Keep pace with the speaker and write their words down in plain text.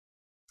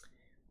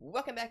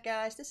Welcome back,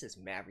 guys. This is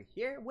Maverick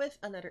here with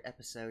another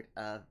episode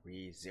of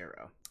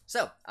ReZero.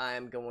 So,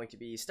 I'm going to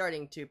be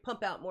starting to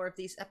pump out more of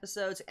these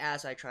episodes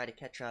as I try to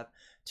catch up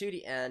to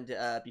the end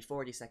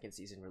before the second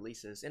season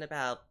releases in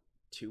about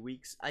 2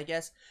 weeks, I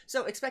guess.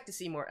 So, expect to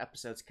see more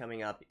episodes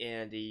coming up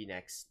in the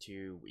next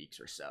 2 weeks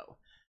or so.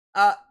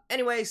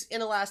 Anyways,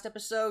 in the last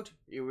episode,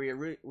 we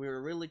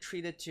were really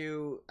treated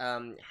to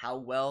how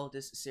well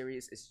this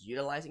series is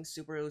utilizing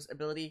Subaru's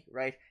ability,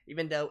 right?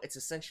 Even though it's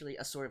essentially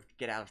a sort of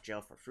get out of jail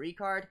for free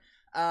card,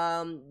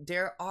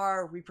 there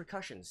are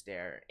repercussions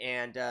there,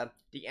 and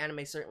the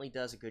anime certainly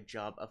does a good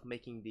job of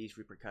making these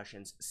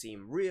repercussions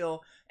seem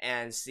real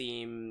and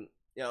seem,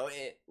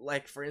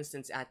 like for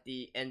instance at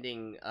the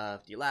ending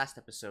of the last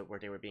episode where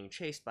they were being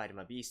chased by the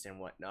Mabiste and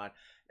whatnot.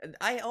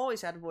 I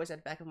always had a voice at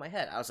the back of my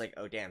head. I was like,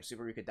 oh damn,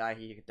 Subaru could die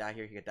here, he could die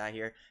here, he could die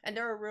here, and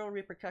there are real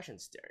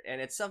repercussions there, and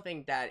it's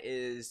something that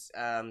is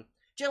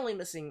generally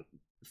missing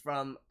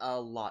from a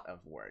lot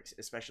of works,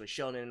 especially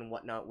shonen and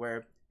whatnot,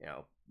 where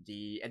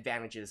the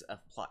advantages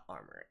of plot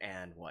armor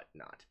and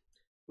whatnot.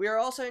 We are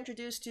also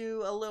introduced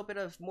to a little bit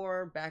of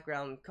more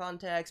background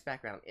context,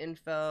 background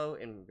info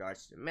in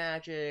regards to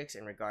magics,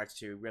 in regards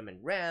to Rim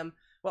and Ram.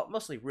 Well,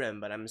 mostly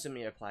Rim, but I'm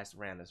assuming it applies to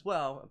Ram as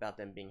well, about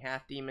them being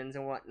half demons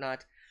and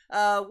whatnot,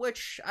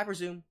 which I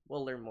presume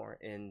we'll learn more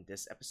in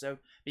this episode,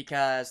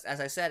 because,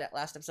 as I said at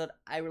last episode,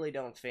 I really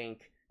don't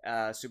think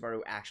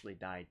Subaru actually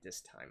died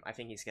this time. I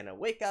think he's gonna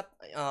wake up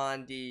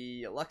on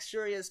the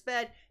luxurious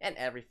bed, and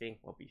everything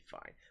will be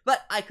fine.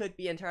 But I could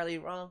be entirely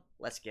wrong.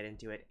 Let's get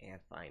into it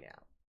and find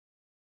out.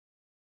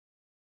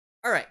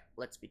 Alright,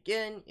 let's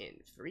begin in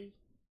 3,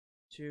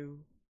 2,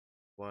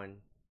 1,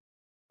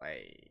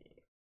 play.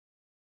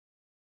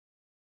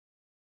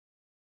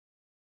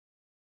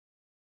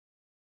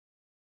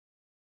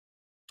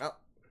 Oh.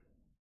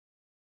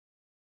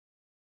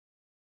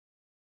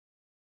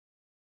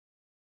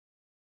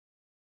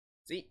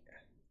 See?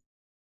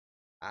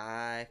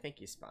 I think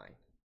he's fine.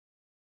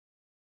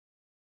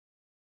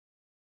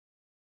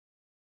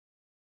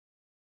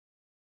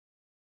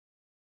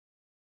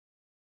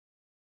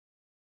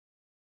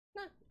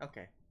 Nah,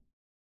 okay.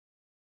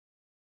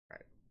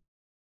 Alright.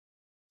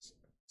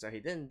 So he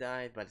didn't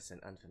die, but it's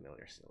an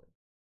unfamiliar silly.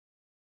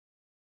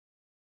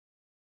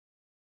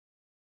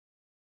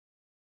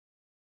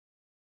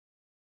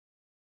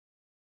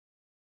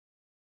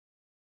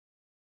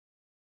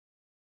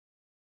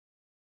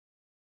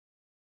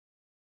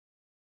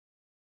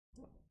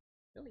 Oh,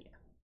 really?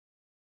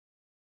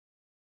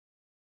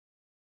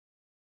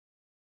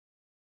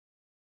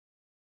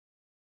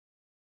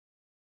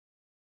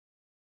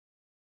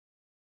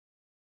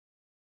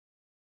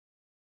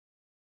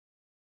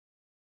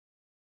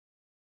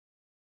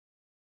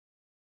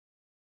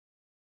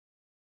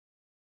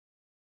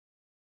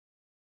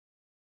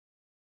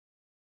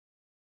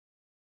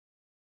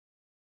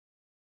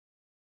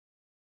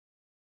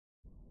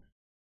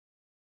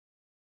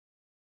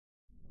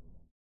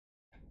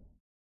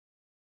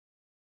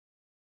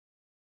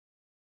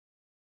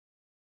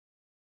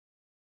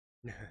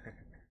 Yeah.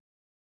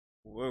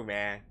 Whoa,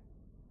 man.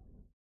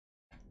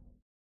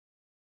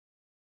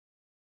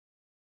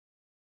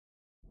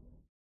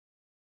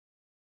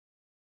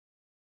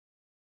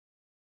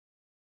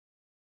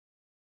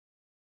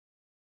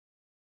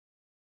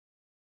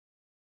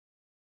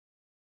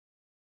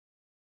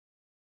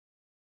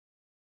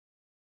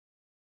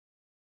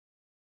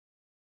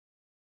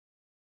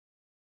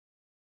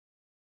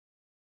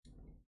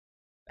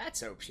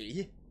 That's OP.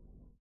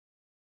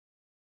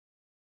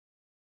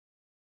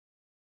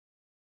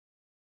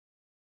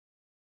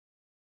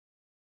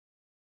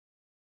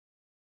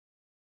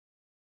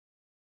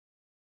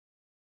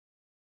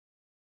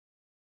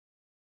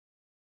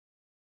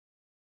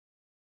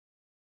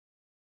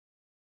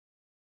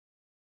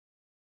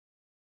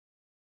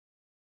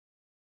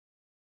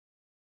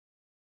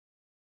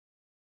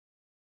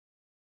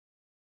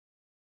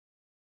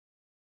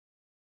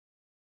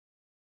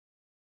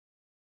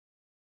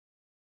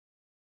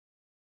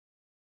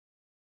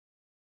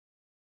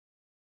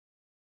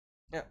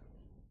 Yep.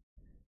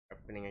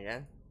 Opening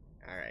again.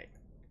 Alright.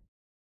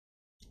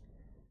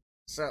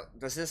 So,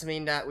 does this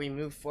mean that we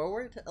move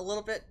forward a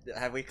little bit?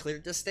 Have we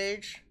cleared the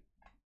stage?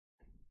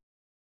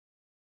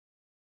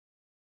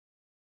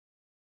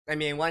 I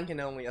mean, one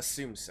can only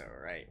assume so,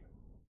 right?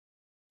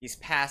 He's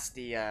past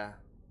the,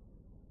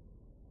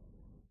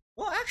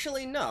 Well,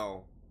 actually,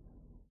 no.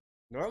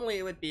 Normally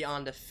it would be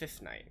on the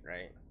 5th night,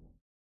 right?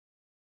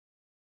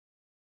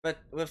 But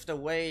with the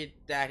way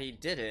that he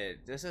did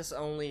it, this is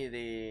only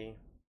the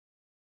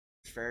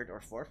 3rd or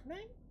 4th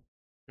night?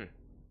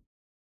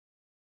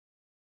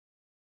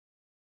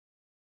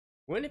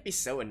 Wouldn't it be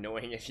so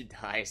annoying if he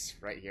dies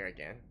right here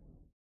again?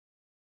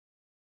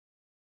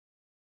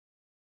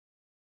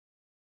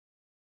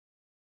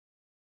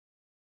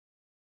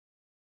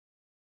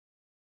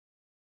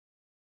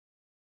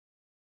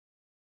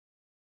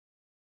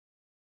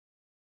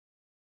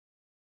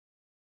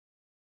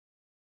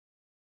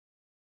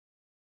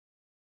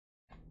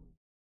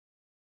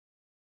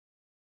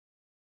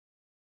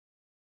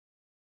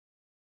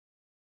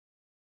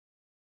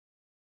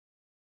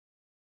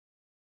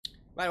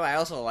 By the way, I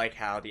also like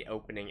how the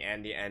opening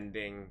and the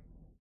ending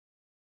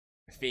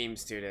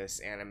themes to this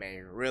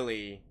anime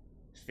really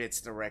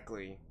fits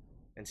directly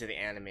into the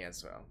anime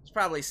as well. It's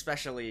probably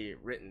specially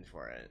written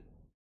for it.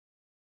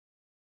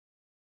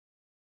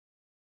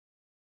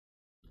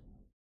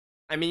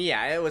 I mean,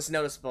 yeah, it was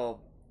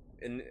noticeable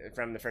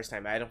from the first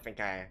time. I don't think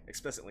I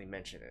explicitly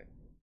mentioned it.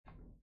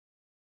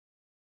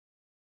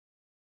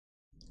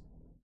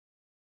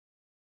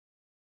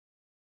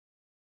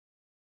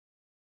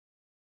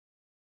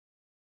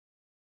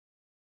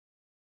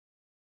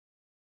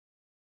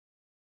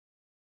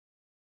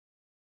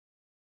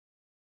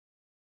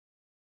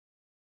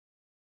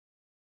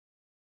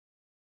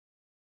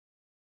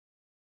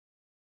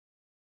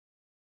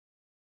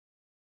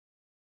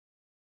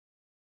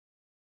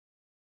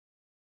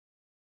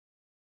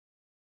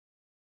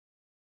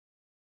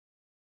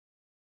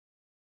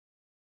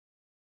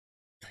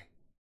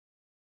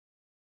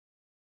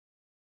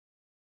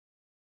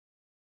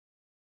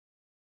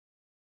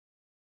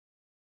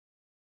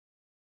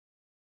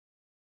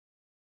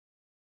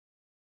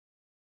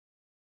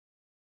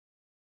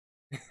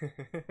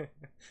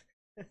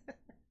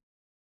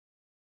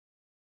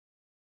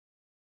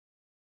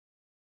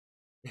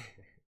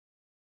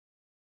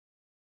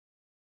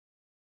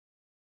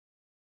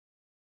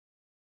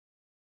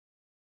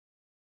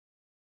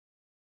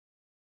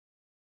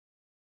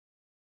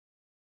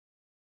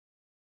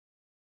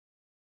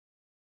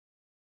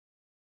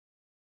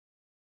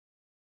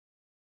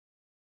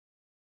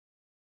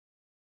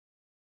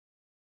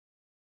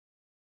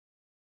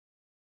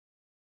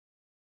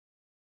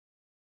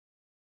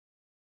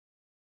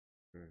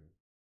 Hmm.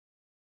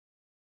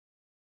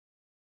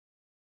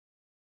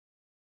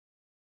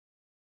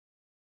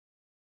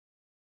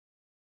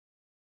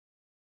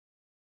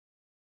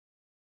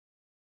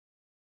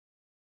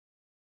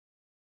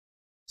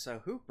 So,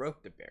 who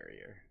broke the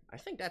barrier? I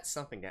think that's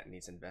something that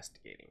needs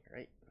investigating,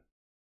 right?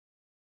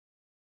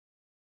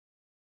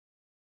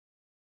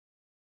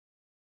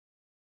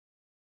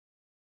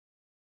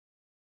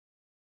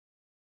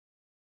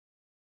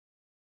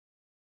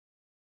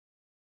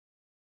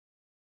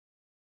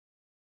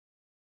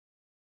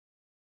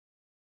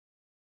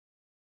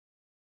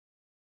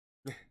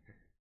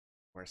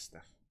 Worse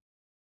stuff.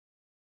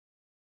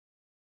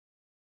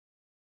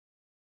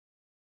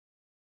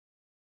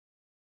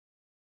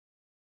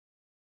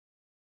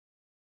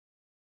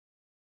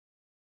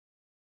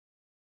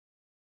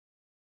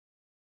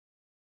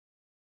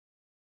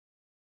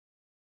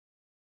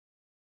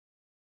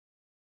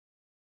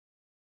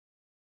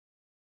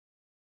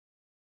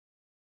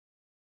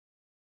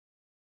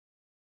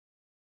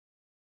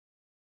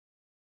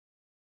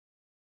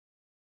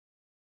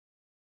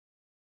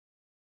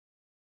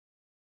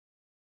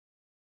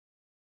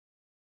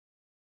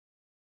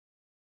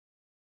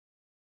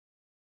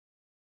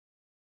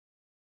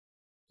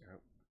 Oh.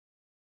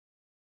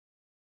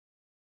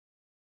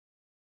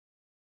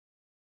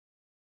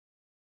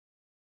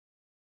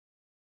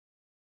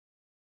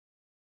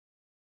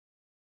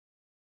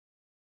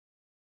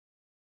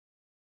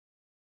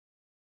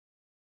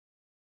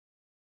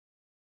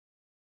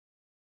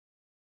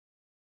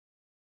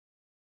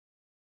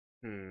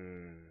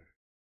 Hmm.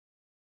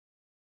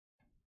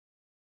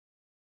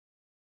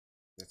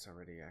 That's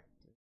already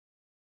active.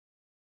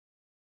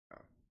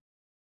 Oh.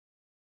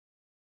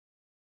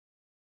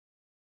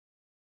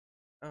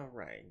 Oh,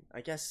 right.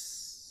 I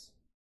guess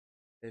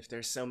if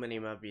there's so many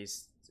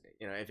mubbies,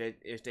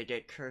 if they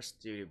get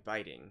cursed due to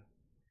biting.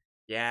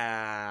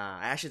 Yeah,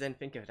 I actually didn't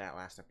think of that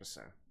last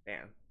episode.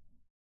 Damn.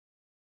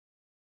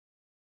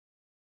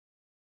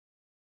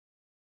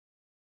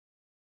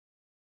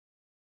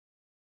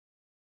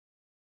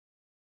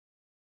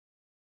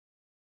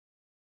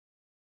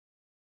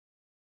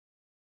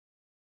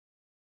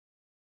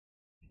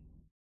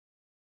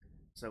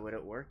 So would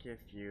it work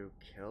if you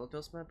killed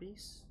those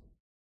mubbies?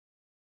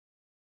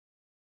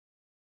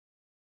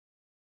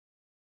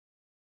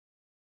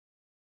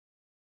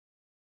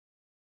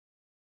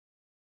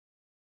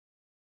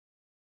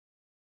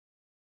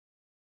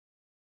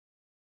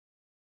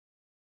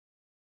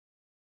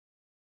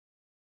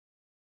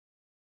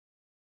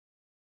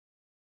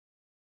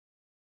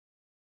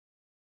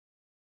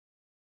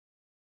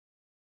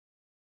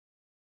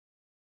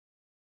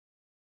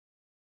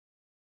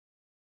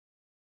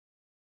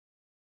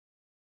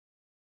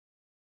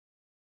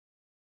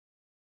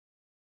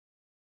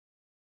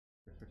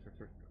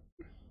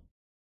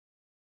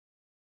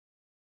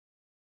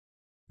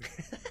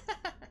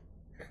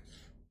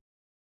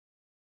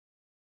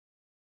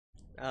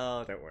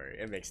 Oh, don't worry.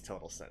 It makes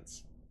total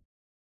sense.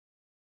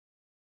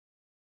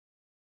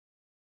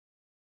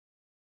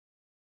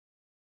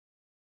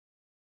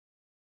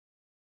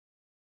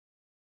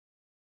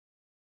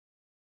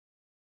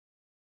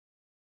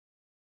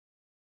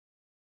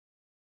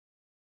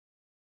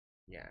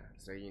 Yeah,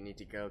 so you need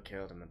to go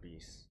kill the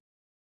mubbies.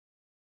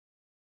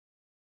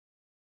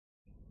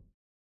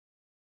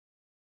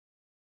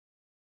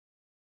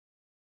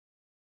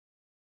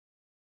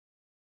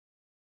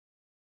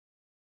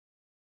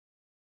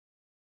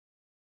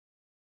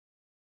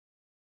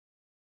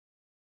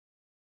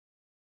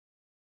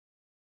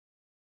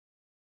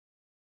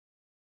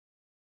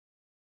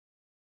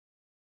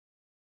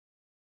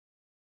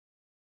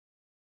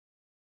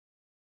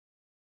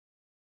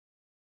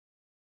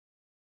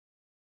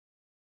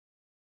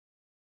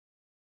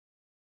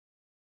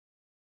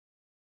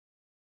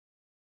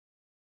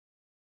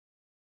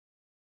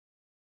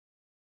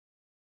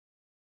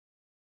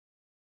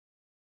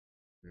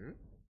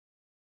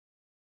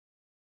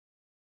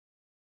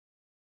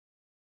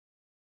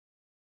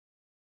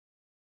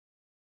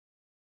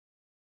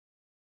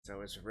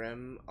 So is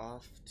Rim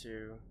off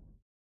to...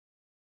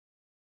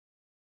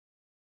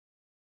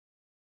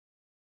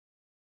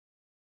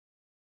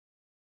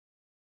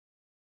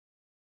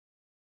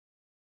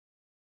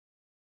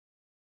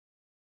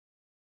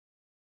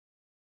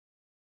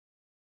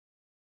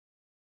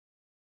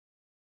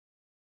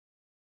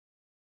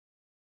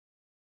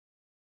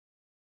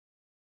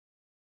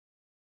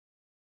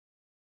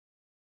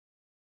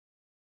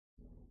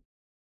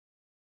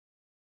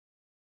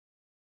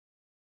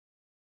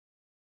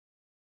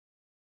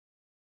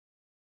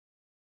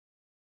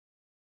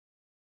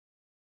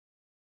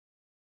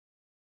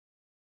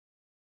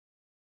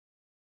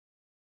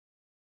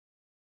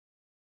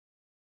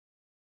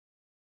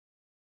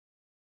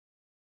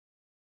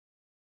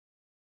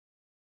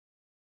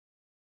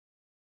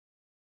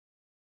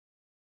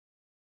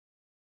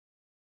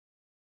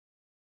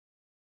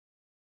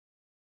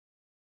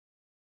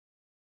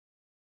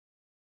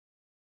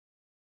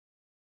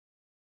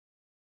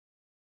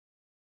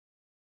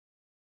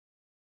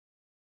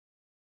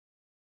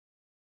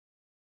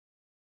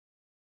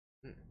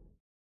 Hmm.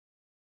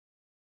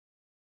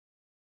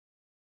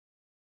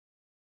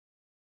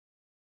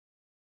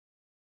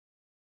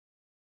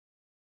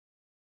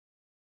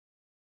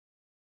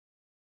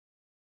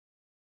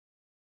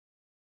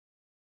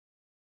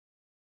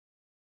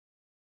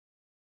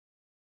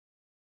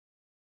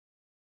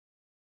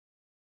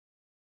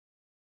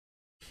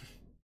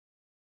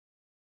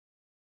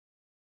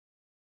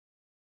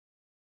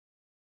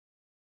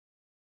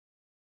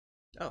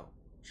 Oh,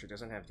 she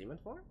doesn't have demon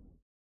form?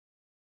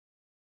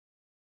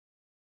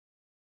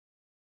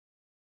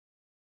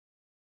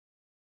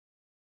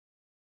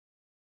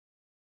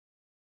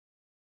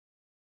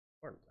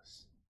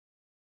 Formless.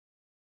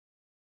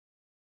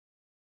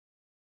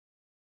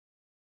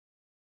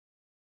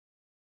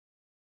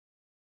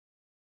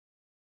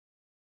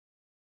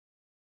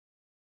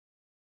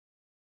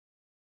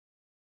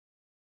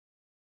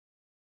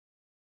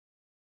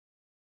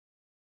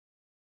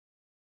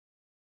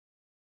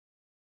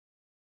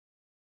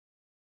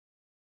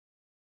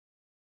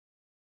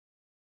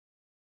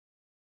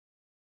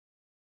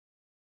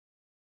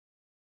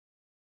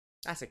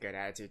 That's a good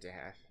attitude to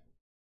have.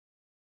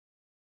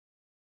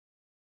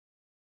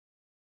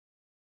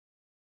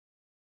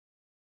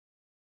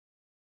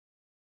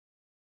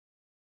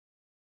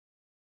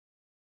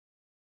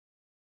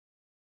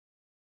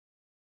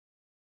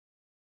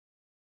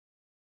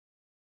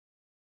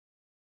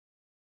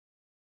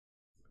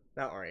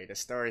 Don't worry, the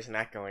story's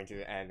not going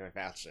to end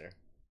without you.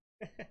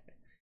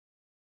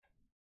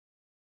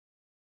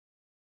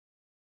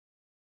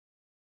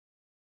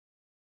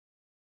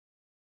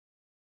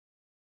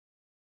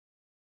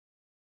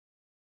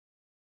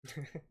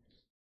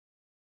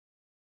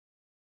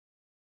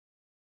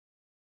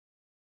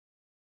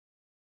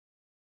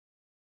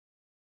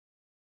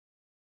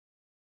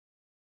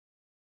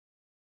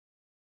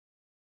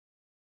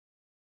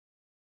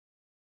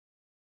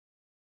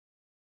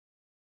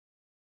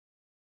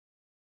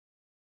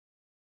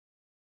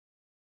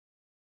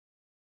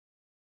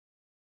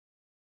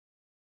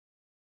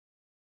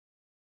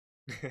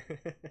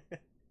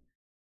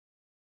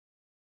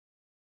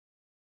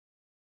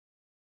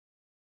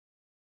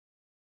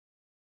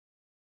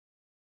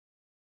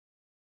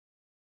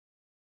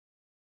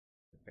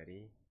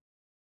 Betty?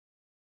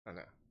 Oh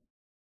no.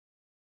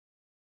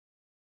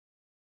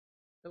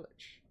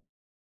 Village.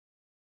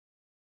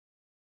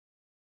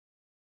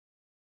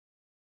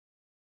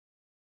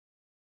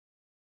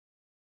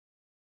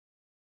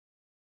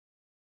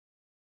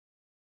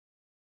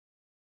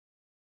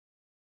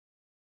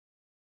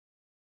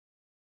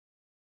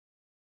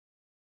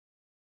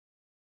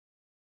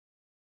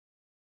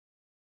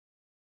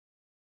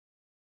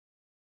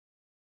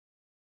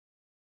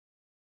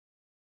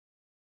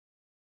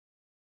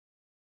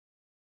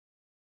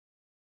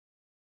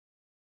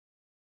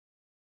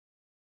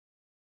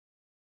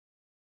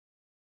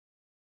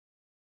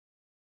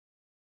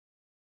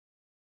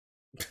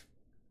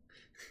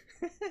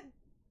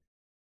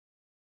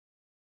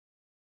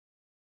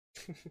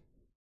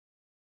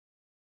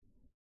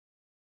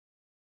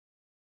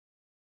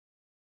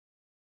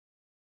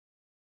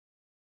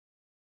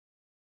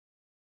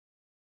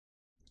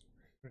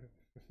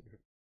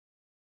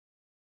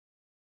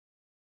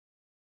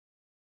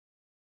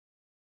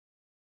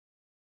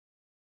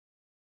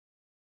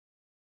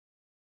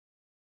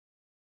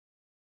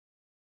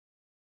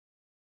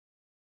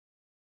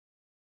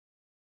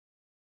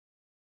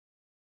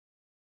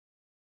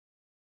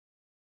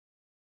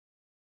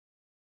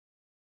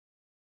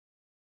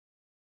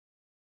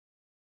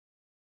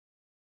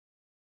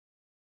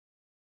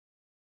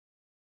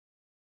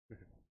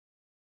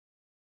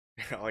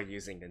 They're all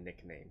using the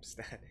nicknames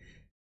that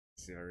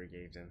Subaru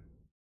gave them.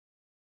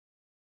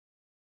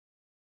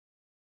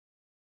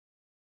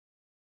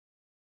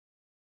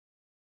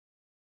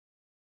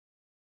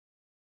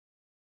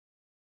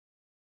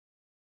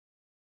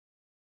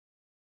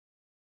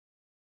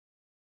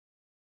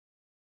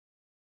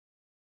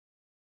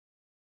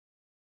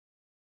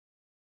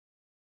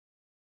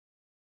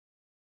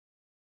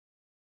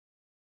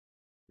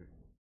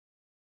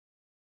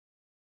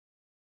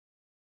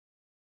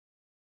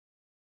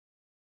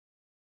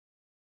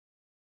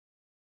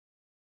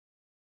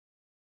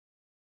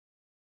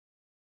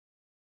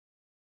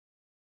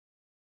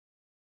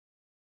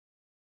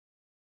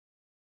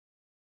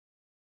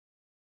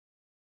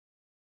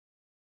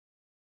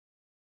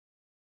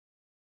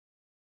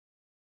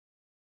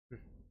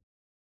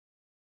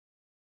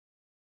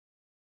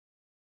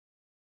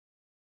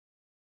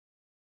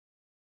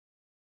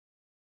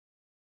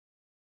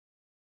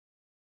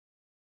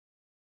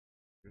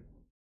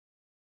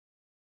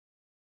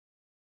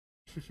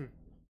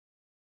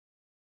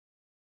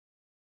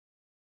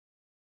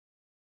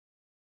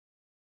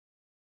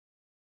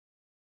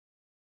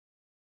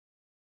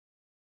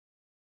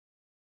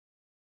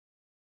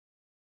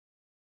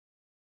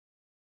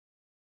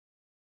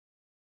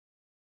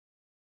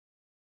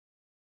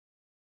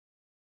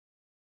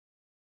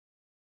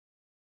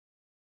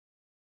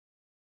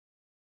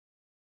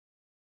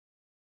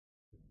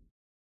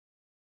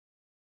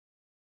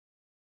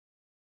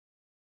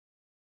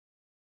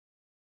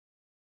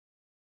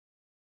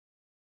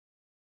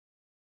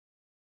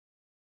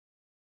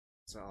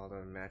 So all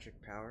the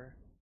magic power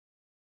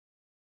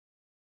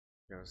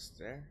goes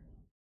there.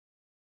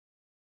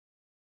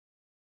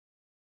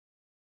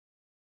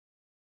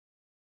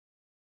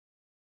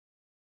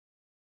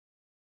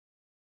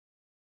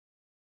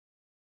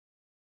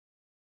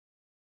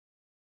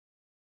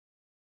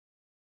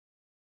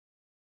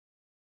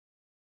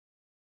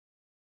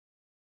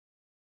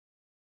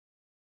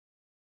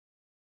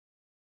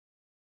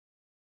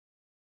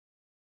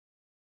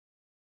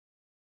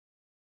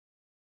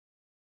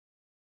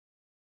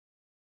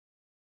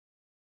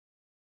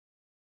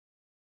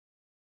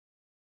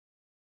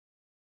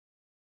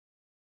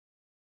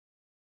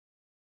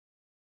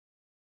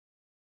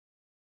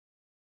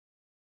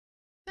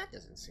 That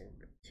doesn't seem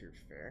too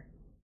fair.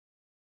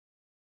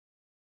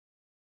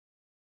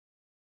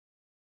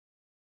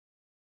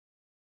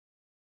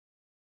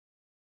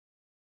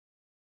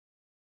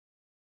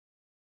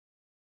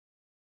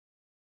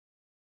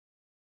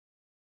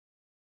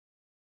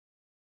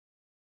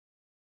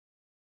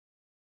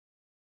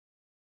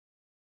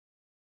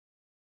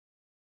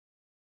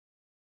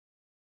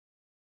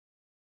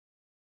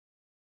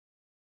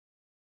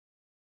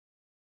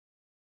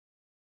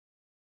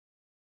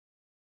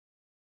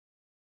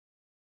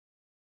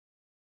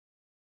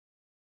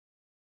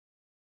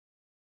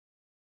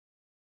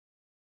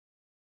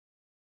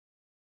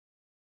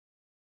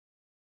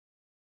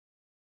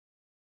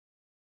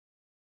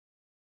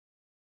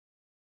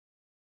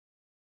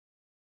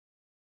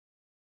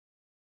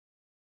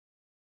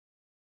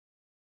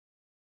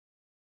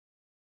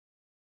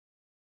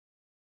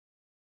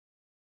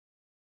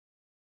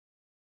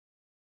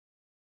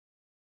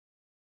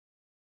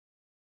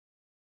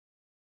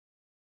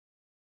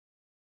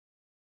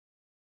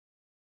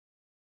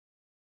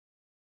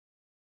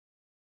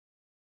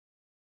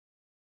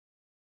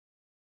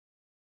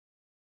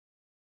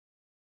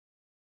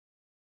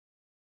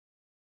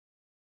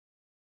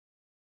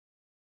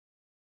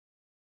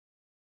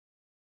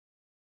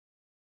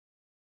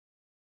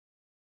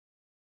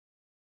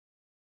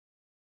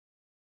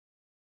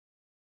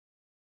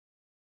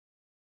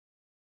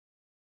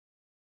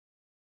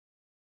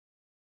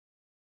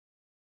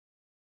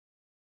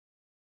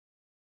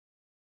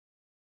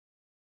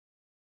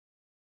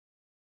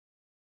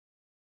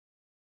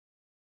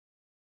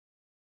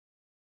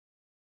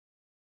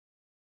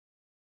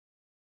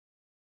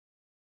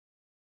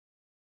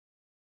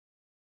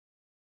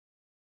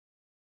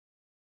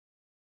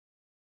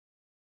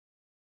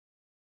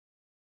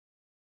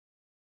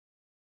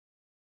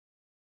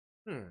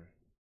 Hmm.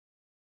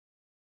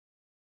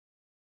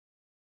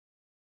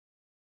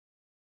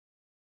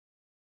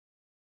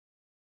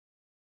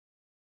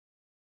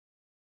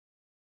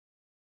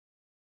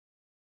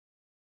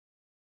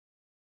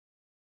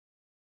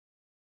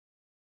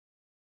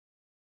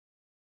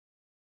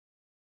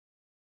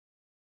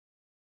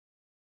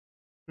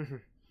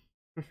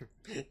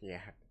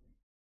 Yeah,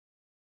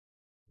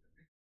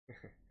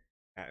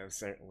 that was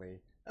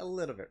certainly a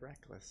little bit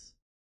reckless.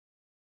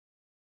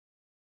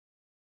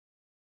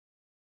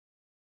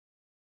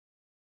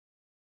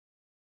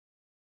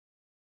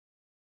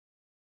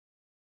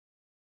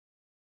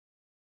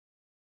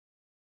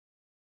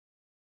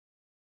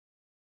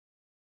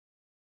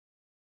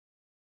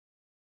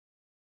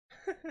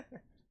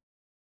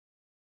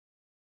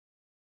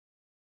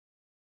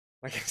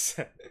 Like I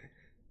said.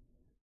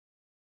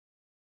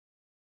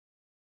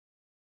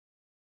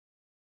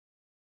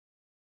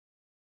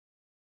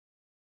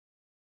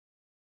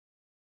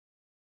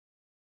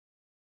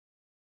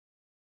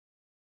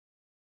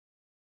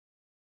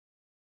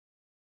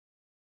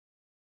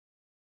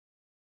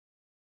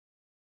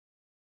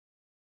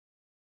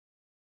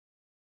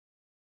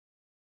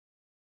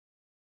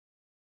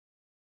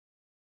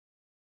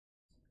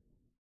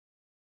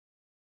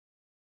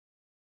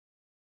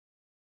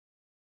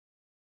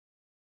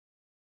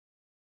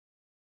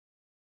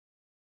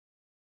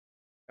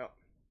 Oh,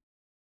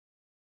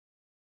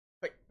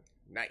 wait.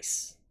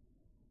 Nice.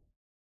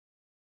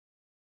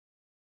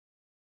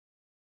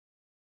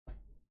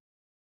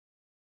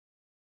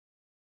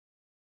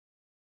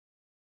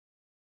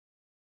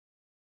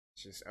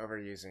 Just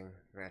overusing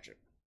magic.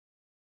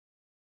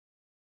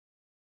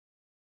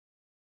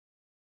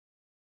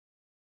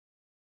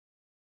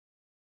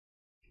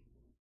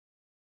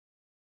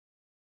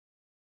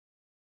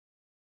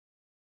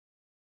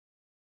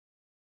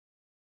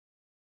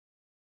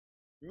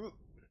 Ooh.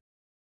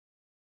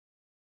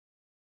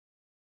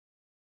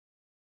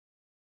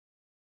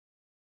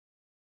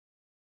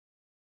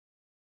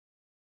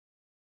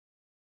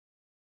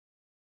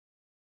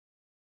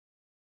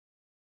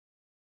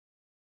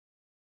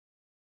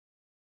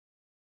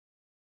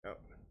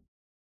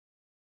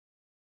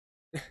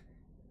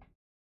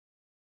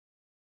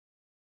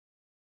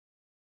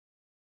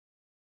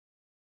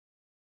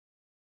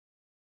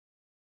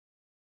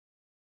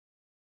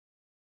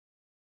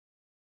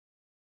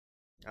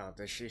 Oh,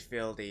 does she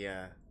feel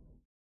the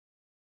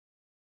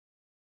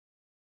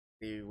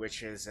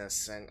witch's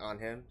scent on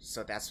him?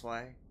 So that's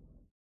why.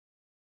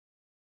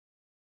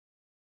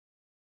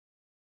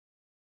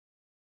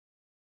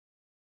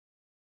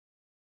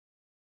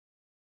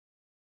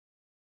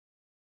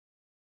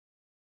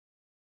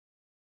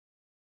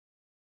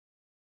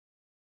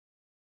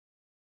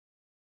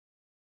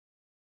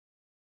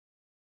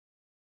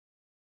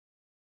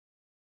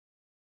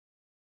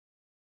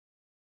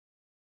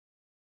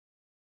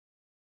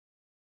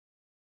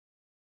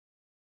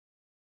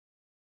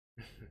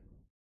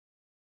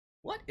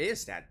 What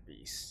is that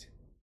beast?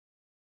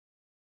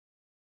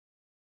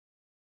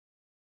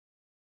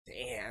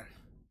 Damn.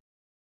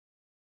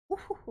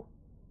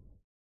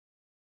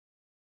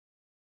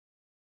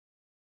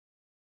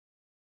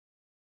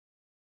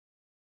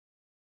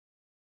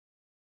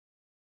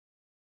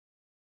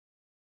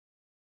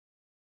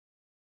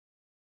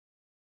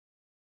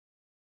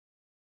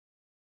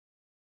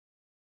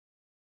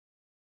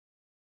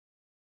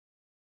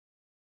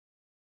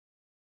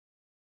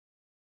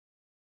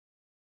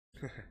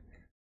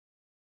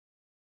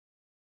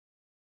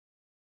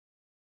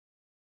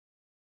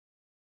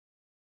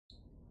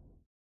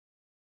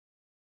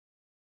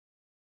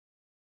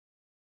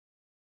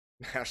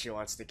 Now she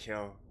wants to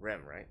kill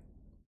Rem, right?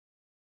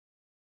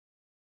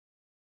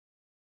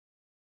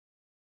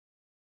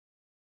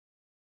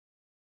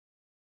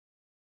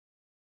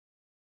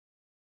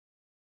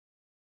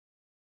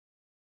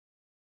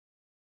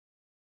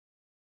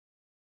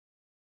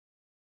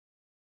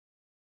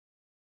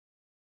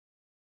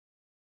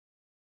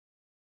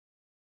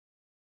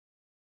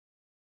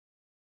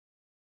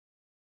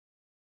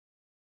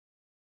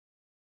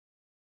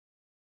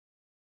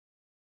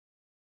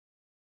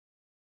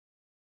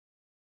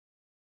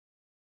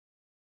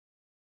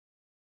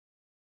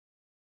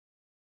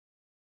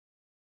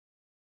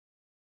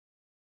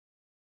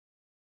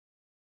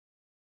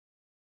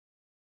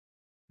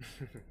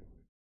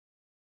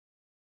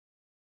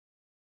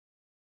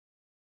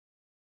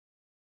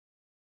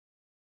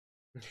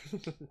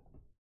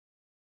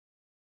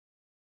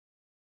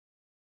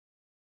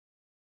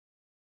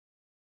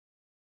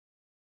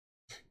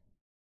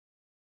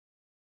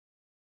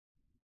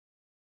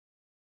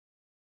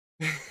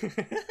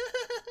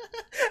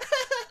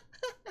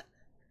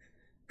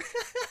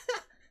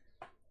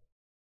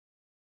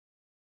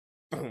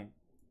 Boom.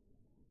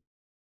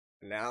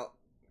 Now,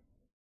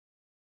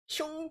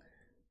 chung.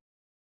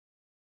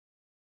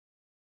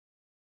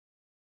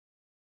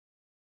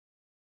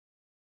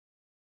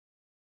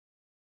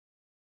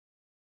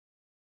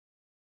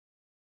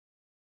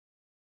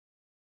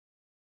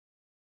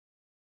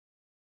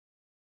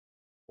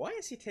 Why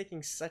is he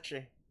taking such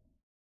a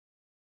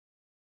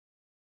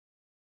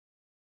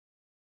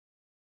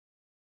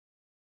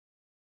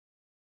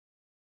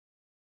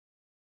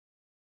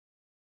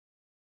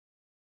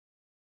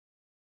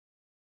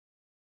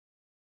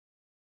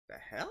the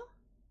hell?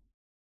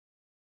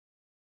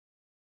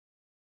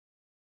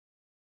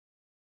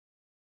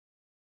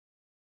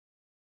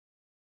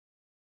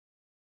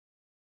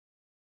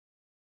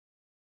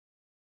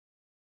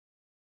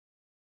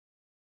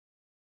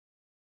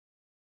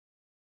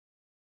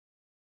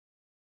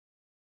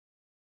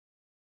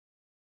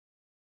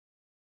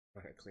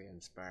 Politically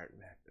inspired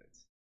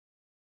methods.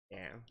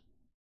 Damn.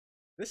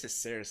 This is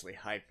seriously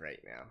hype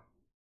right now.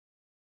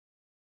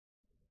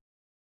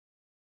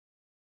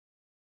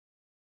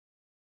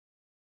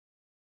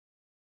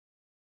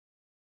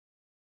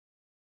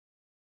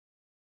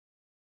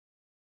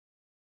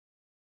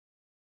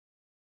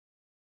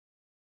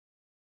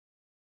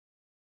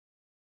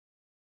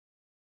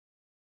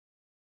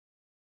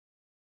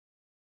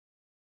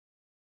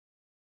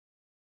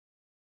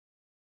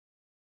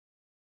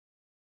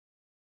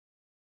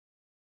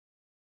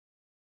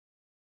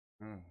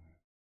 Hmm.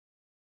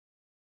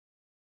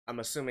 I'm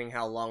assuming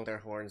how long their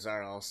horns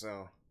are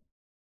also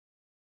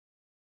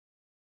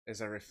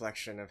is a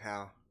reflection of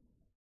how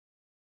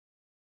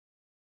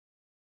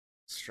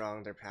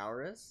strong their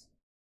power is.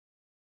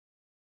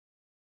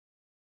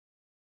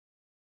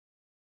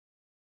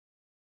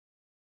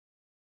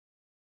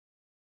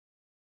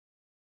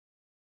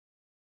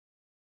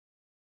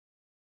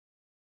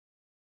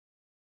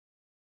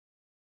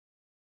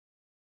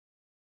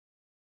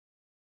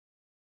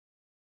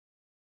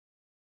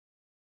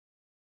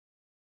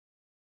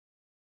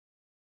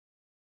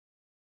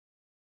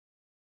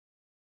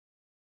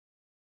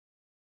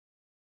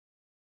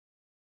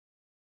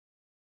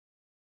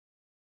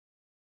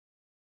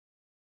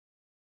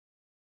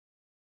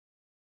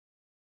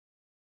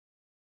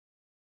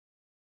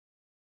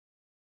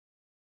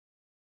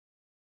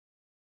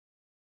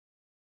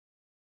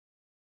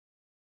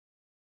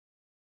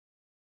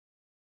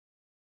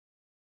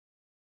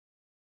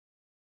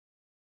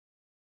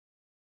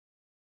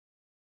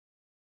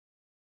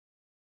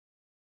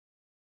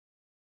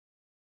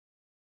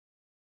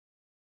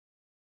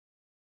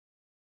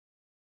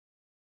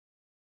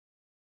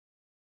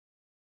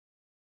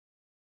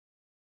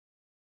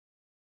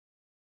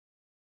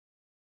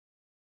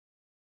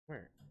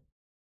 Where?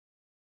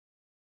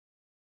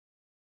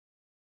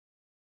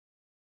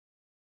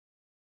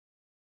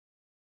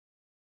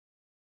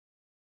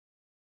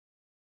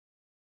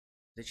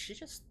 Did she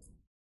just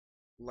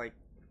like?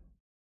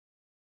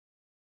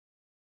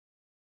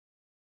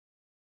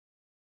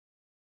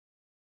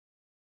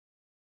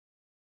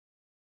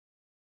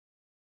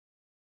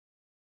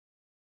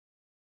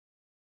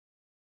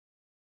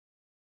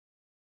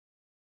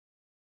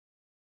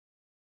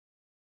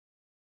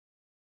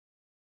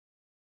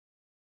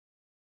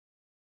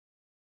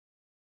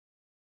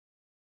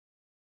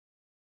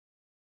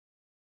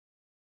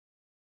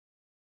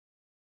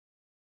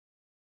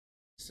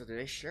 So do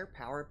they share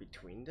power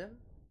between them?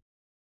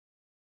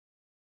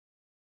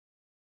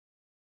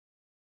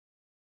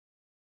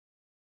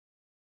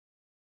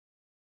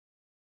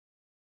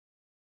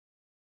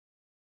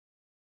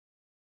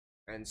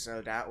 And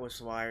so that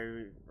was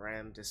why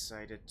Ram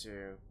decided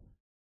to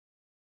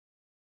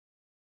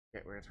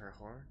get rid of her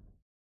horn.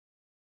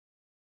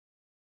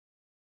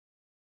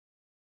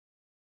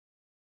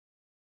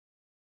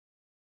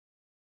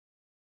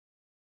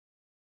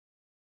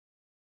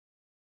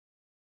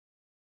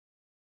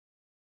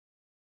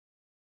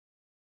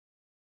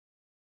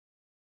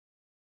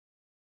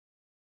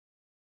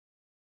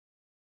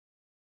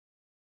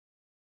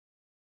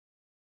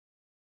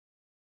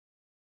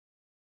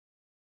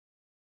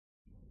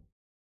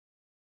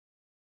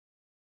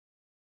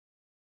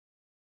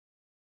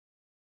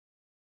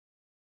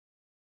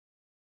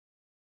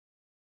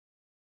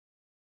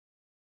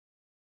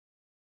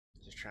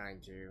 Just trying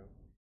to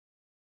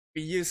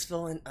be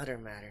useful in other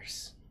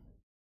matters.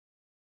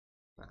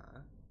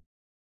 Uh,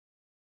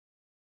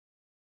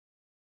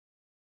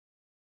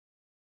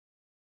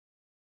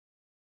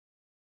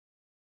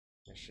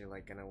 is she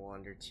like gonna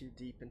wander too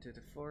deep into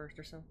the forest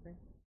or something?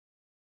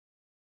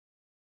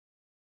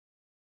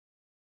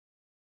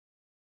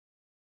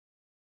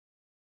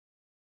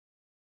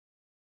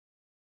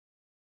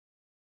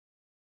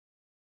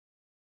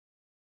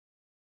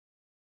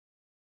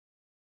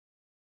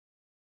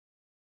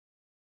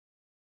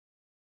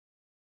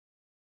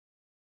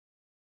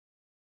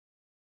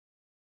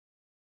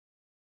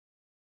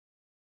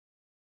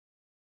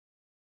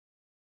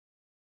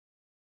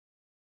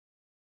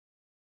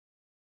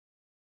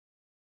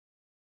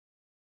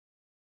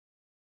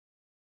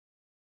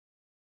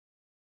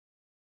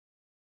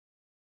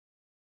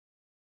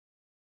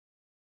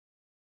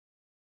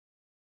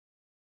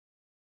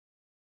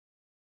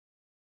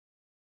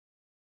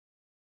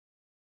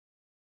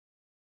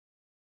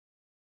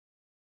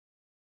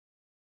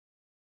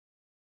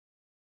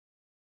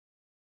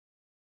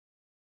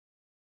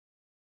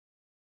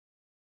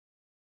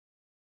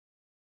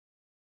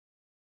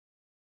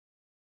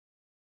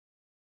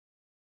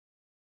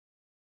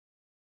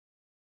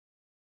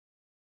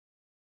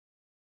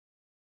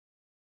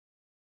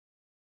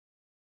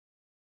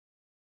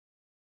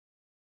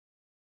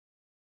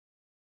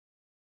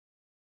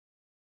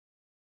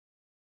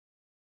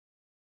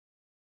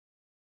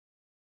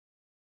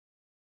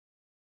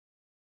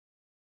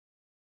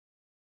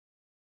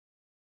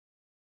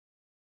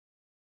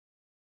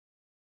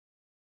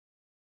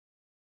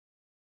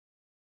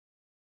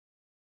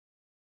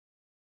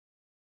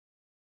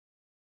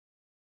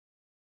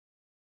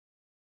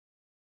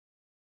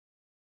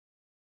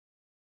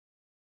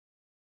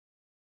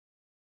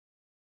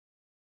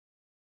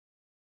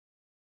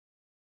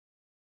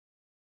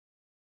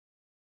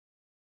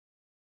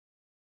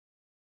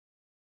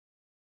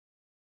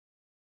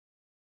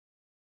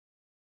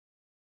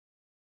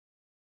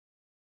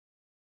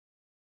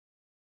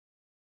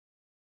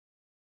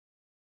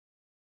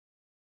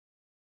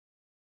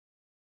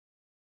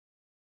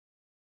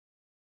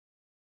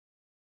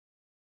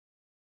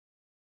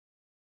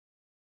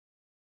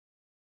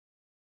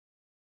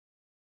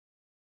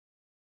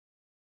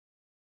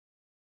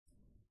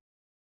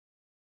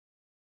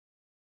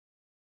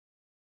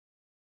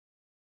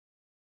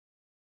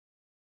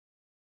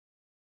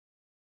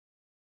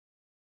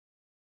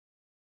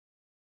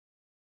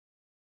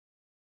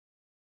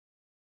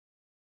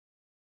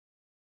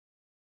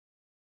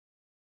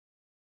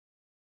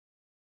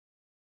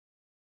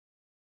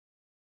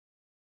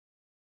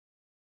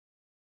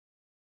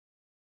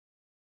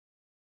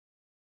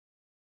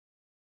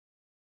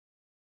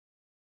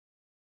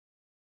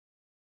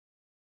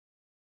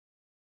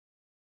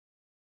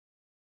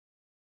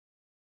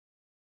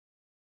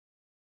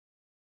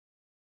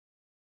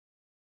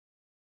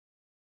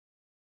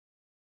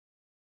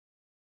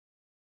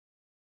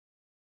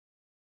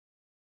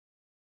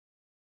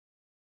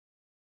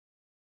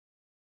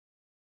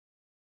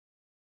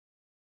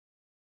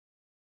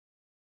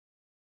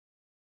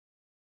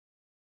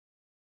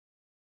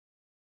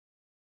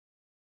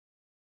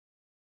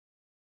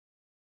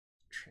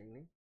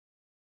 Training?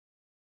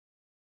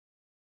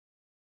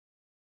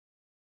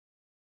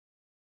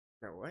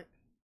 No, what?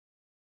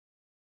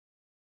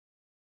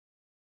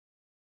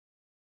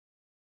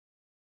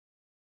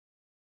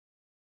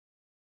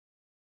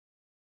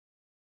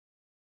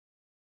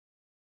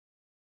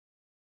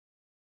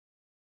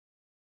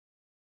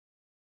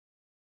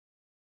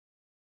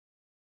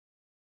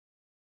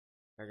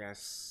 I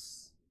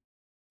guess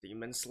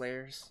demon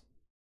slayers.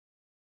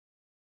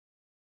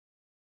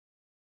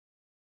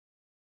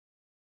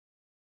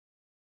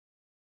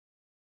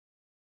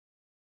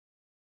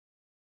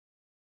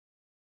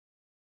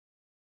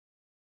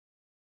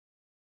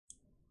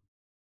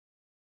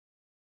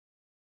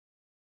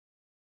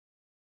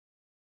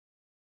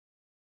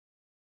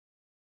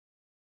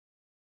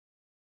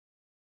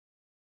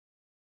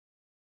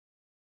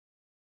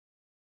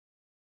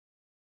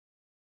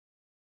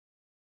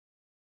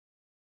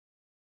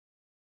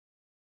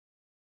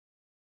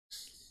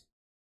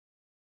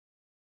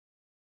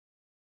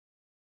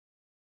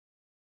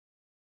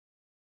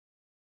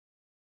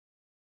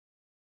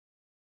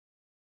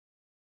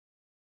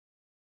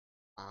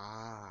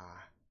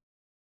 Ah.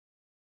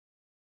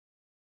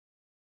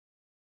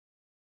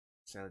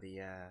 So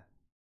the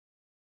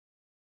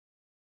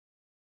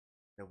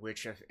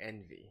Witch of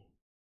Envy.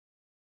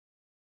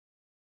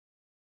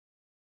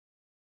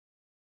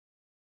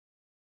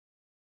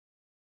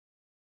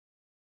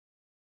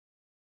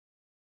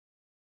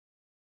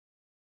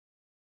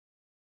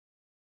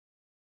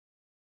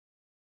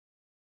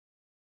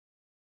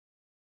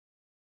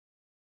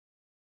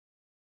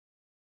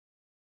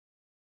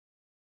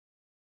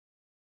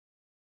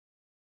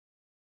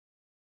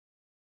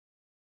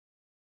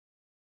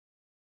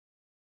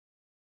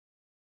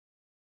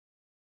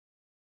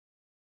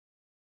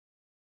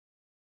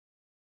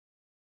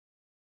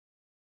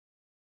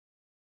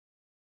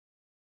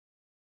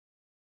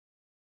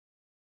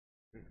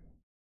 Hmm.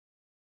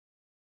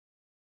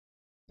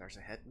 There's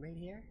a head right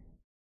here?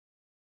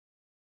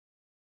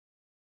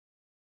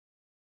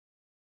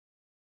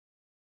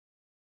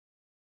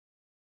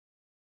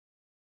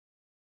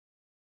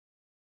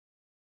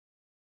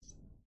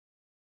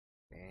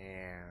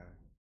 Damn.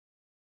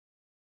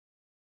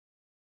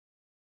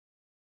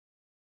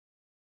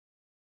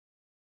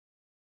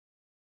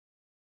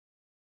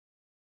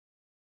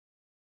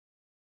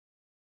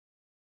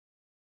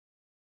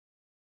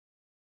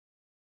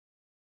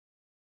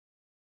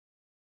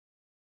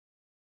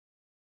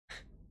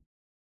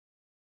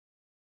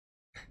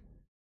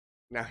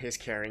 Now he's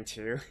carrying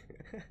two.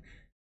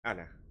 Oh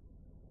no.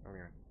 Oh my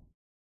god.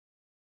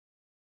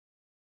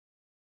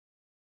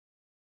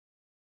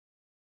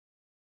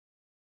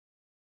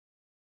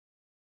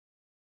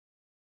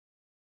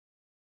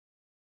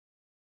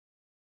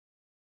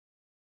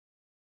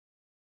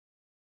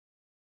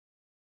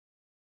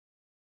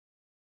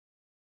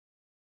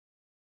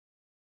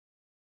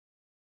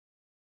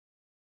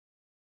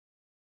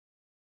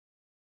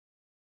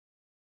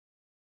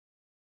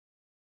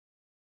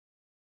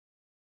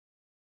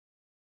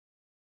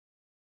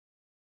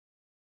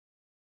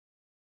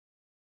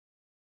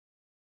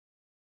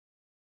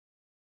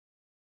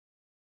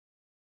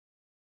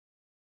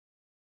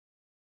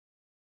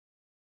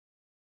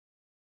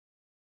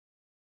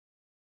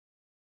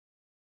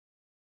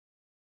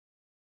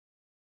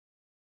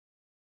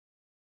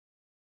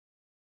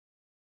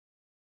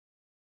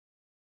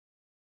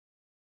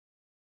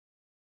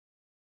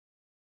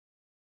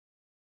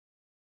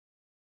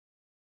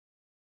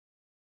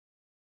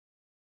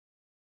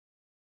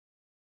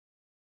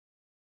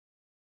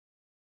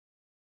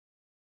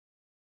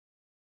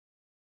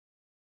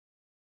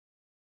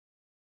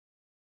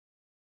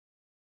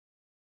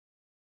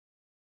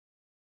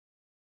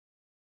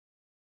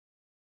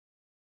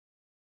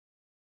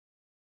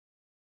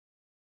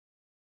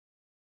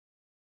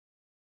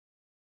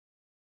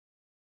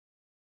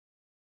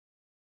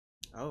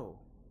 Oh.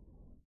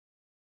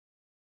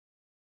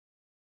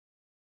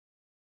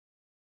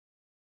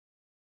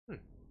 Hmm.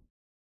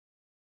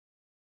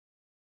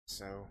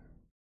 So.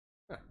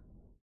 Huh.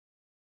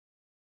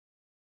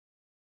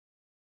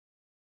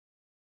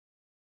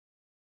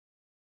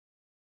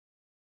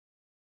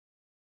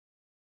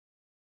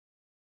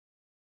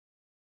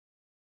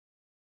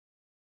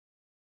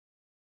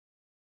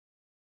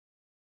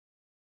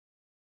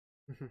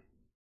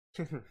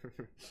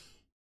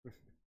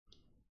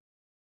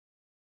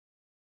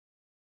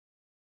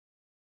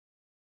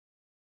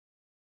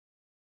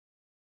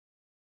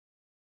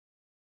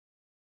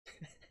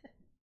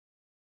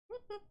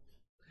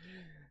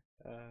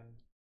 uh,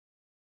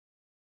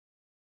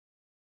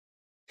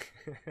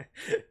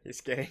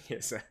 he's getting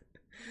his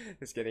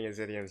he's getting his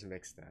idioms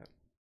mixed up.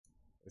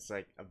 It's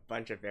like a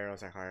bunch of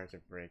arrows are harder to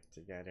break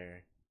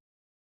together.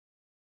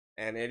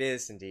 And it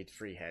is indeed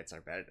 3 heads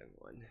are better than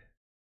one.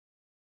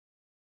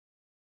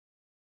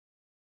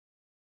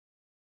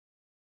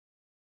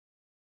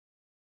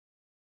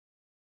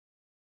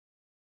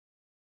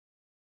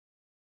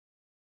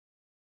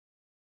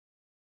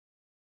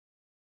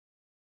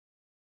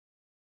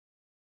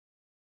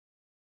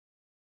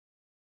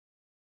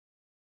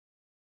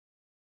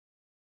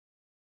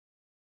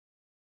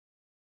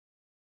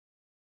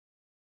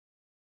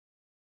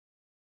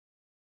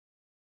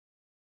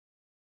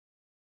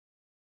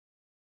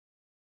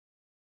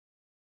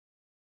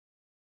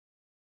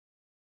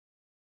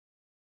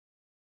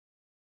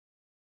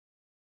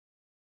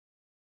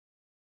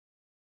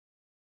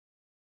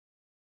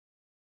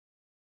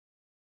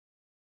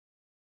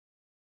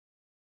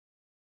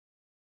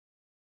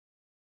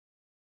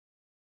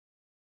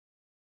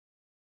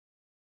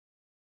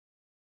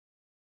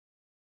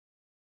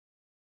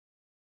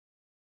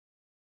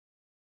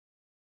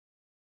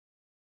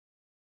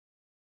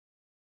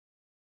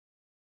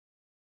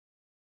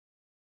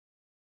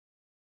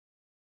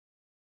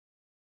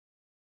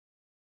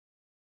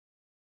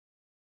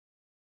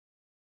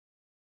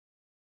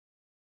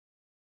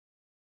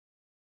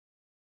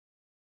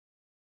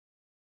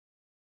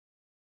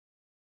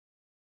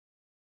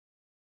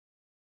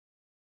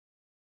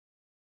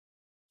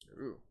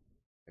 Ooh,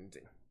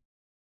 ending.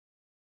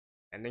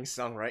 Ending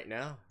song right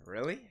now?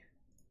 Really?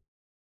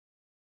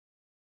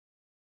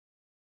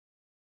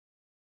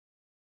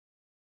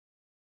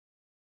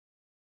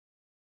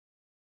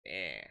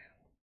 Yeah.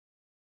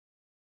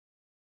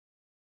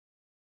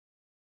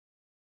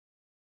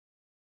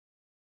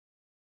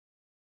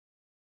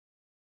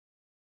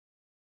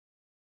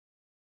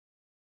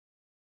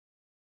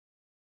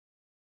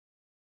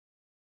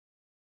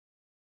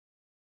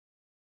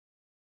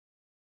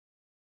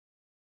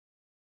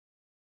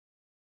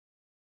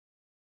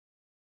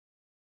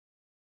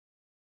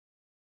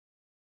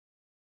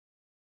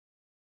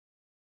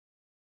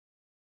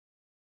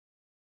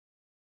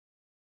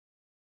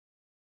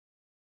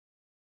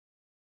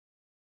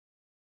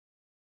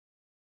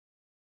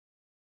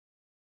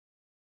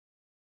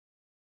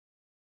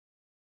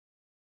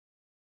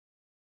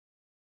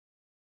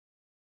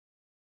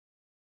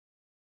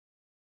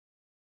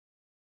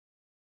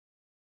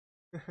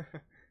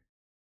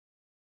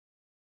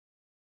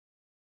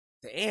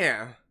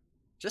 Damn.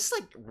 Just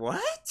like,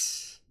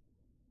 what?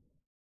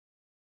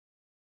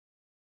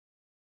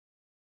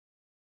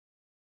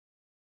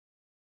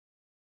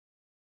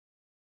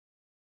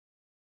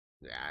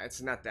 Yeah,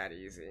 it's not that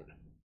easy.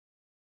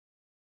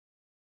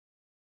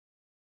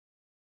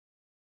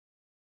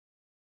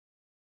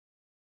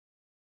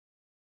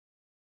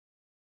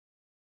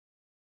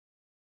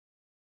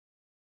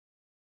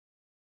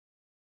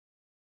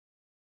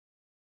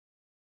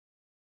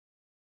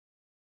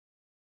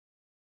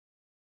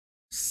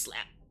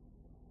 Slap.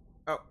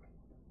 Oh,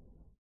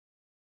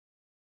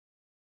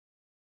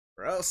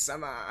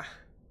 Rosama.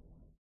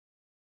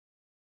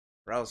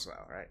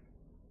 Roswell, right?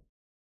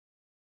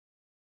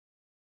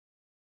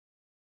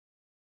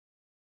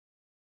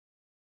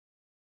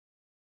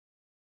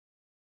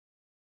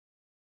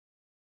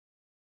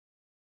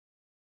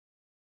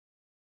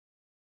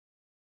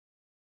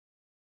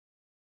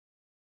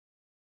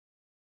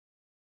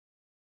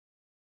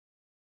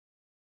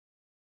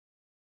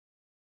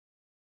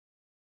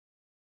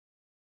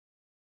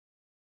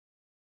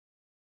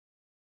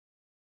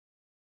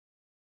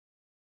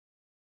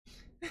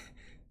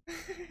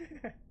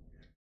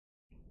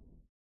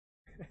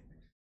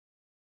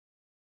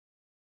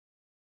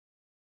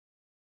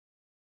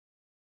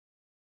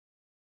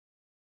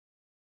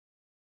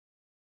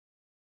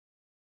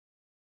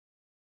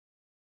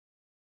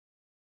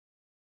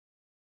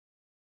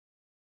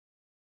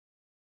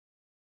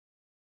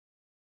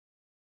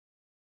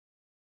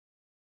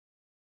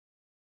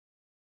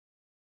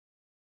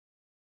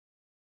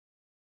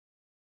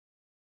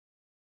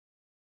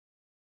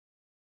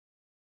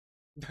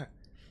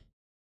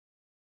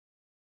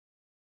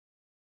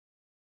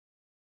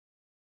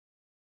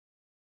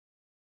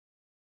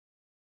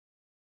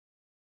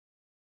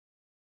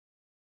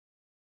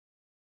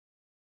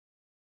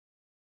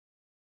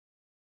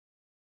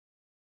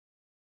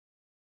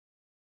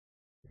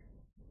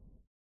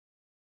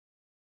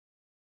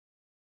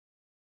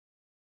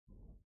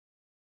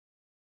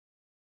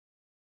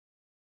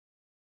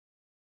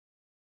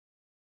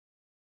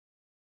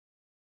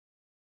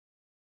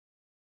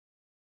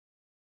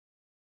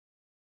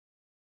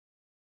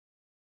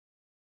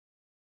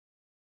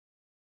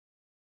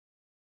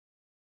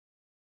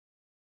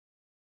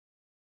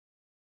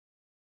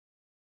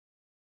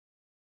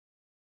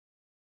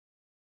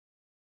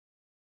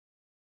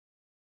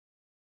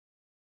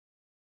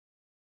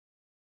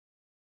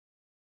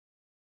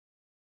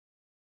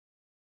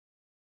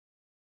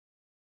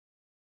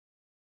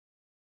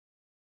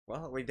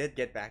 Well, we did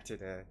get back to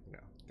the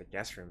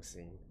guest room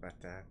scene, but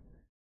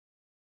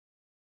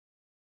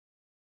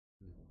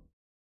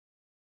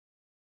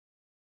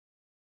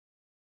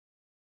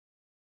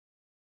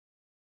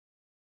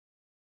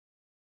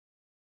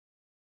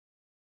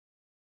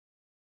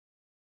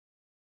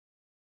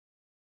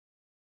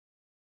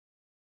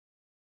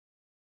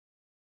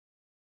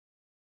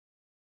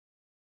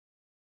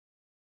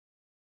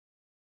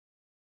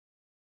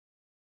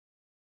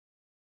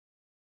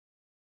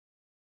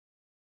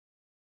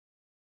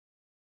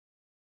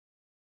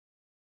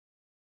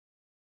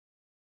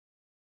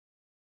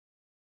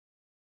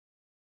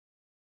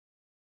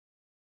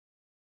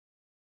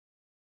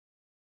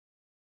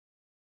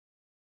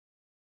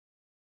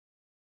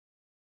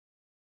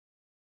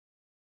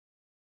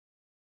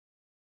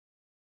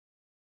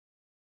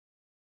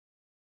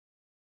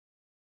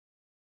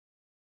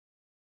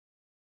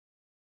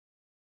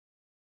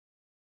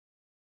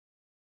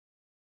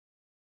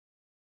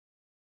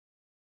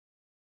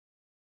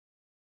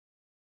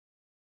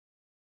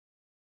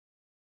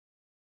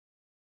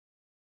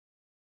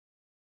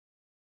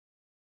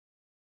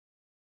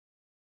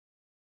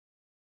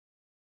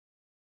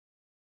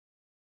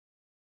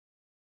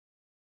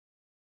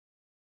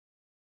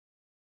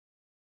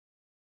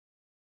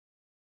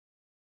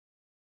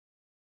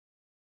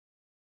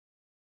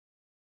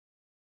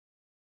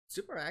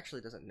Super actually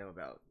doesn't know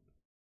about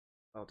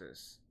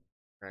Aldous,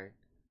 right?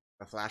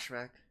 A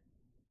flashback.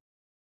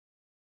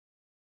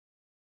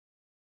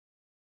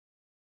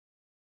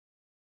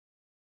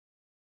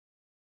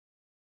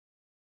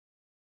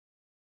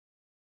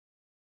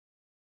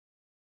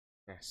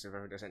 Yeah,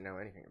 Subaru doesn't know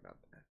anything about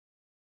that.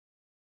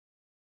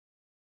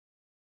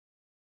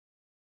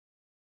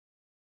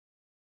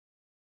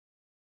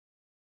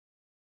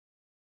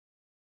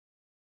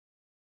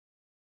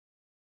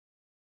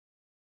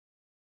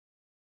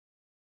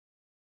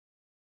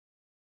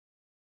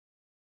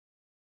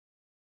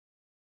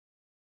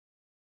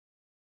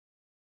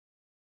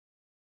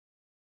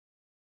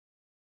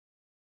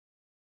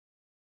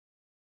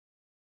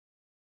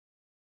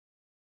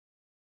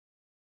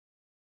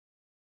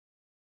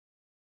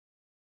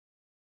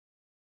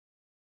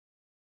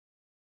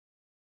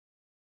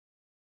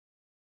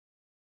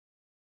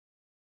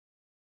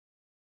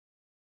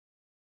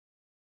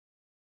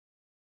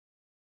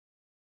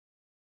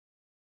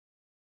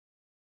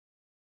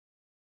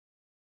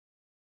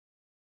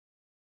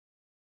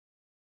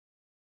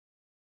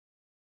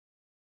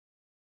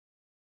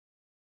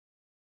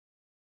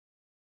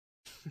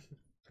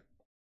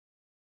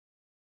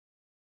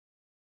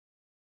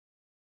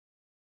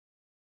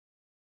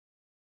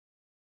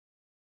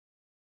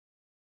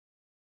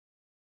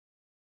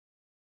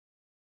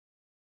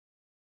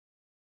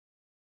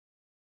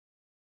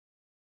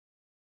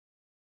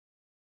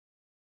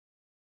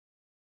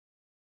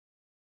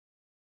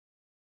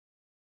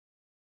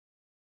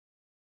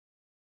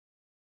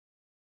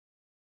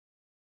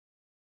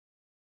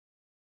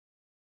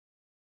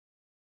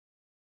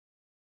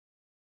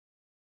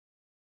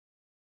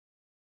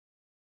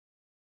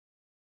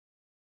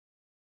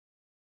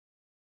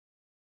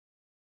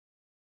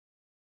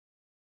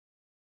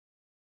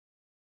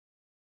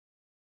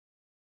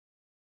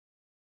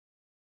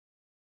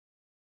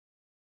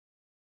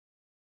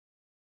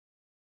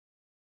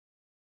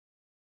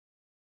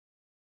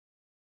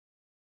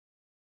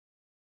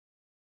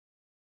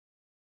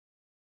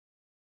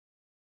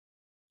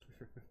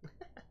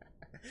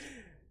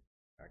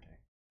 Okay,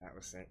 that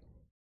was it.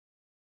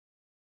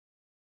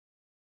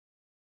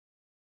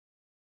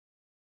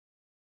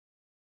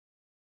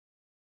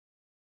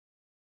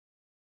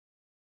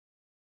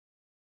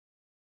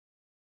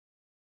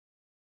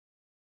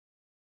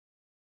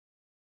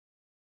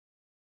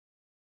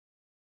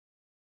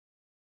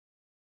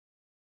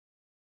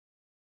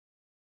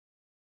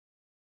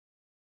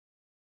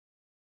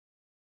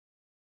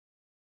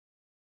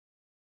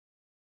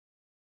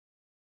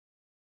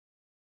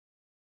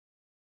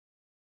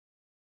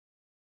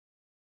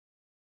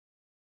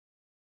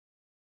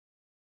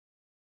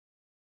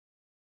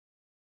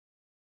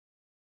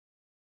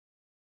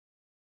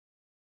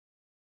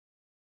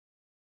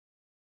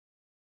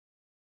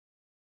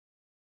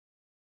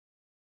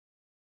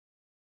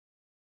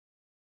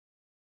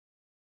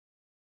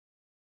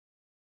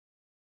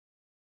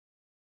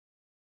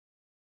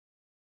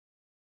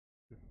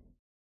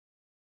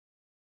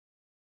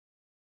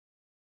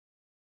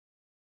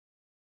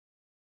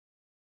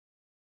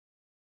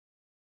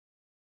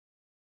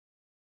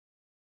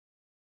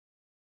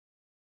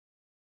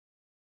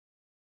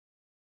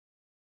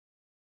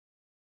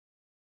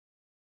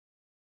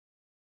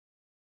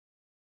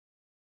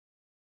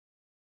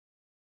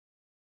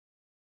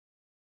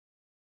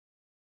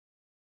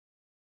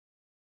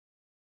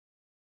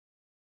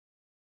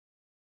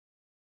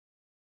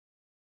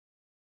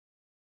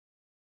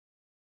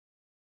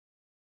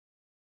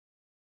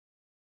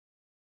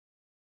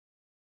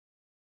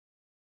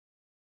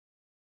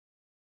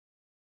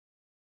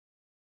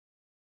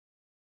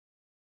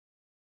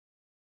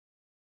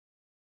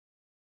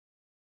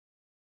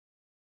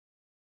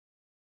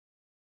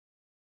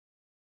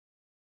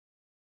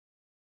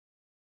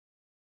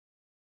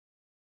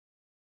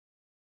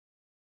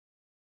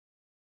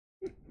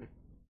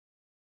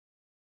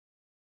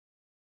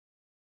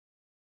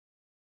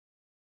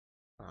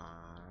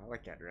 Ah,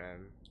 look at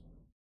Rem.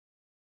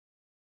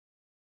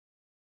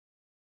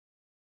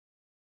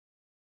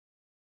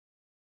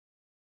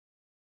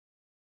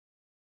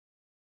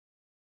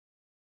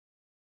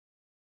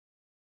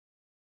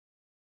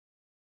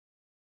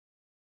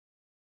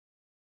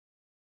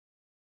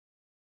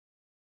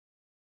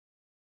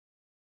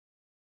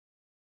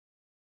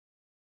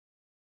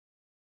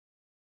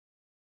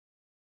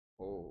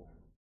 Oh,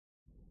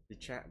 the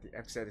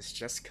episode is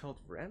just called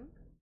Rem?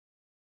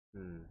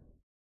 Hmm.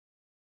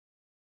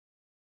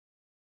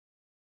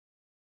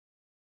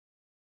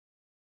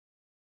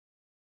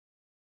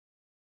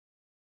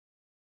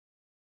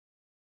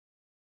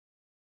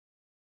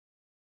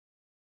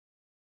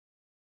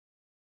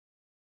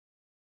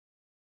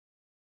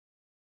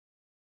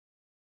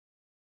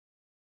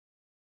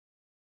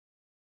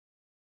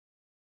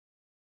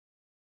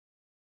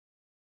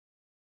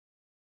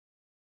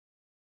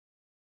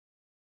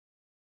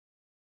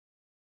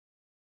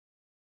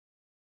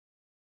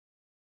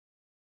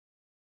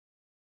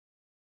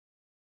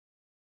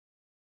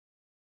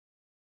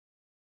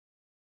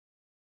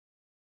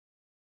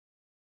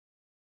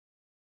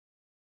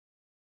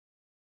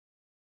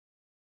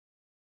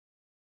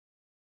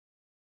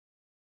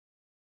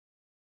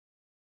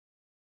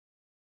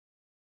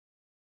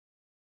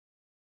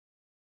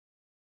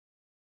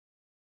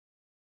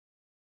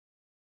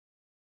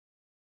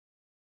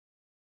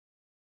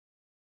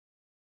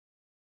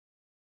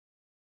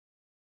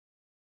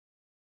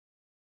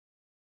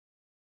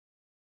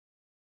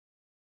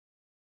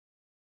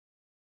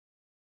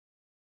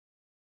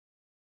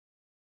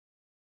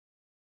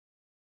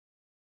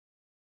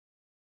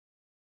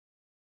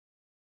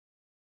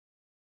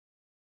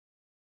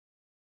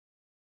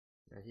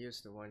 Yeah, he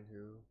was the one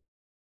who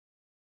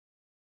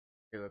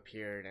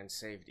appeared and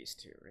saved these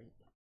two, right?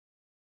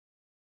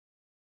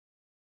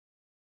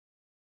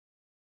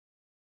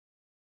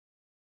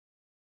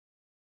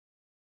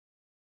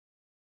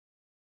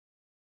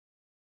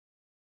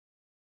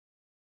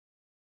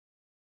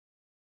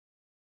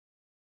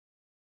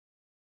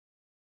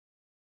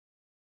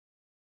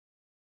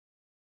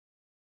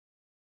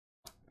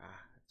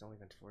 Ah, it's only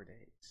been 4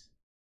 days.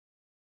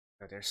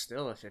 But there's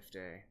still a fifth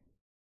day.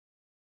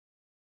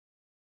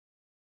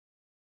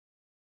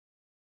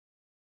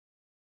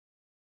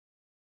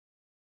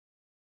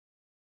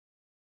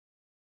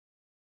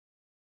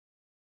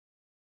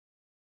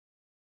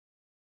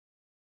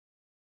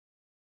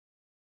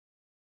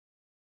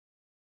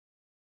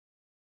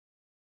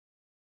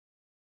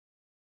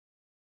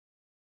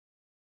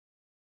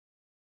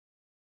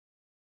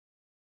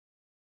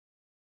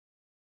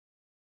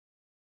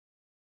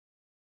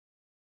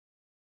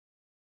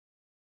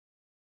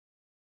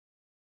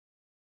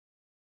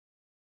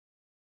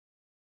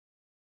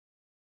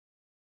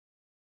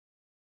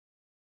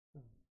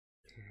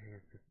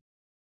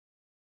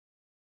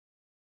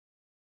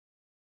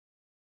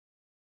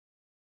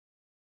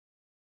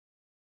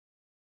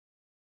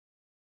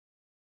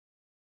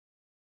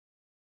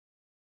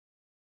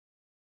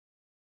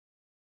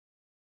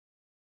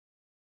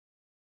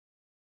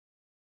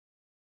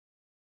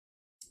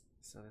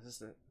 So this is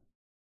the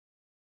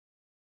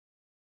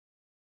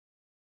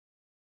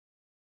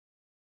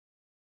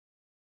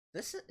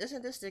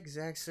isn't this the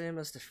exact same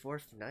as the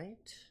fourth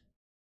night?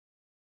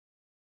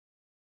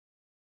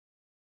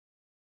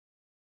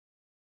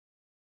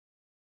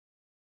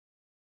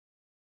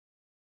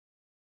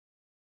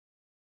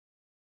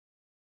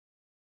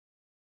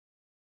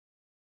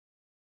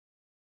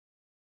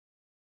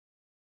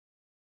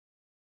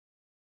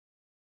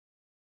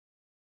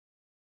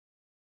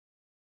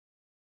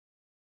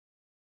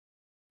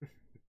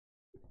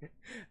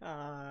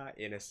 Ah,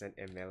 innocent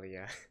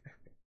Emilia.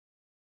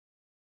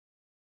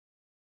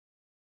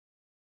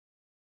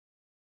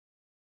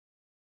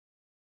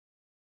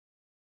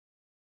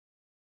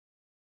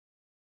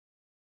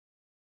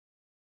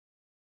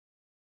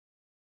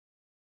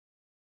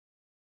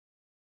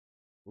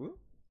 Ooh,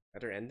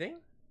 better ending?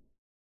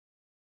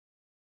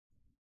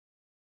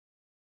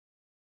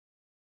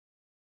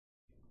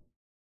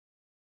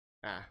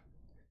 Ah,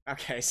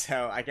 okay,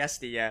 so I guess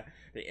the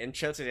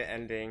intro to the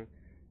ending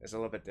is a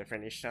little bit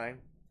different each time.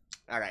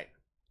 Alright.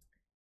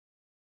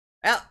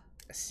 Well,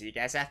 see you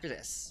guys after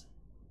this.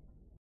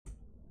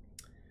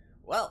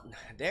 Well,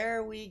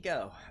 there we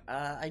go.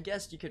 I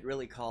guess you could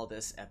really call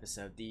this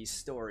episode the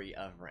story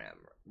of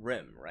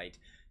Rim, right?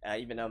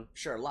 Even though,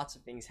 sure, lots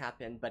of things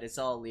happen, but it's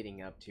all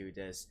leading up to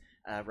this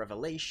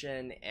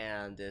revelation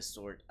and this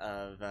sort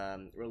of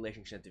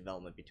relationship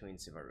development between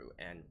Subaru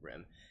and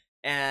Rim.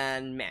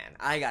 And man,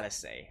 I gotta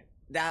say,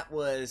 that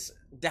was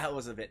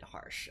a bit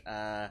harsh.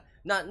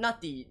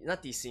 Not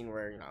the scene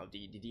where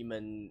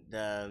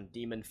the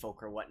demon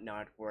folk or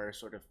whatnot were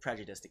sort of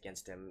prejudiced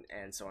against him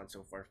and so on and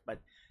so forth, but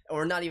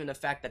or not even the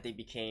fact that they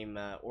became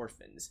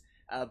orphans.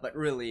 But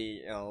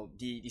really,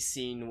 the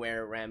scene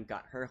where Rem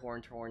got her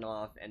horn torn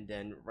off, and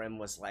then Rem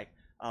was like,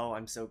 "Oh,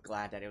 I'm so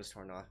glad that it was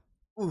torn off."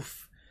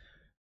 Oof,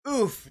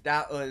 oof.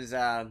 That was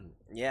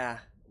yeah,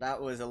 that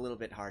was a little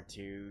bit hard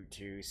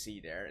to see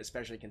there,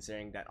 especially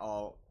considering that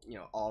all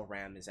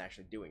Ram is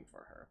actually doing for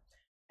her.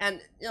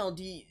 And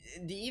the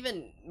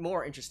even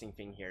more interesting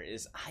thing here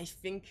is I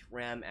think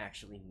Ram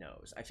actually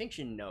knows. I think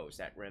she knows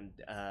that Ram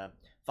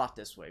thought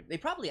this way. They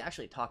probably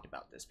actually talked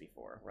about this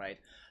before, right?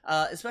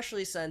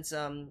 Especially since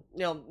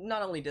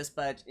not only this,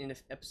 but in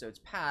episodes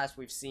past,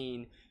 we've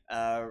seen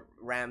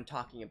Ram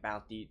talking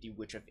about the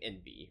Witch of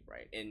Envy,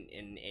 right?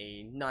 In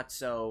a not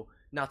so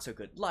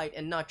good light,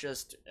 and not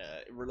just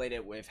related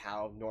with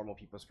how normal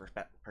people's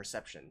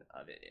perception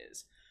of it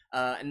is.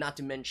 And not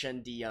to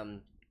mention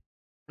the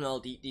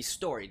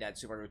story that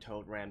Subaru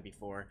told Ram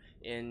before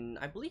in,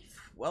 I believe,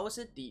 what was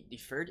it, the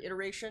third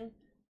iteration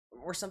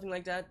or something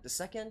like that, the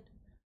second.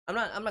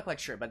 I'm not quite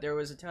sure, but there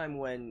was a time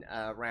when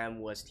Ram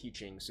was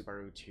teaching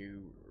Subaru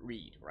to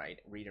read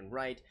and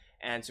write,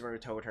 and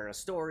Subaru told her a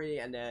story,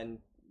 and then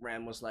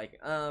Ram was like,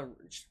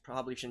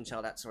 probably shouldn't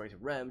tell that story to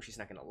Rem. She's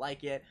not gonna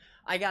like it.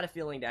 I got a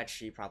feeling that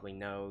she probably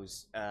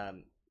knows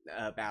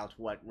about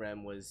what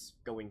Rem was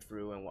going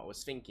through and what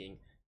was thinking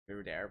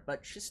through there,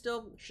 but she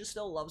still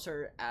loves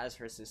her as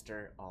her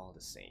sister all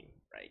the same,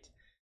 right?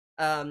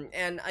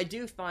 And I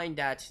do find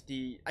that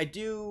I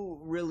do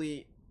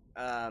really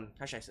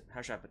how should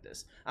I put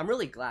this? I'm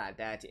really glad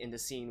that in the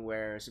scene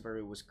where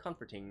Subaru was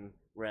comforting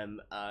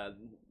Rem,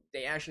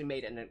 they actually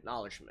made an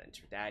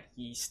acknowledgement that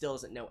he still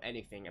doesn't know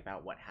anything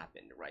about what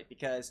happened, right?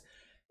 Because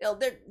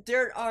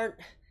there aren't.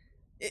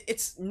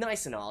 It's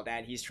nice and all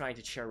that he's trying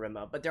to cheer Rem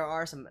up, but there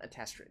are some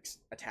asterisks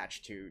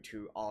attached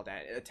to all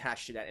that,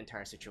 attached to that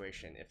entire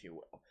situation, if you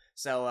will.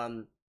 So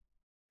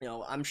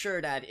I'm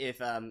sure that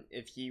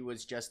if he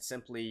was just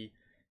simply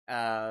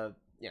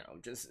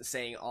just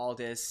saying all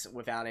this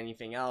without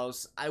anything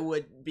else, I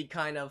would be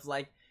kind of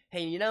like,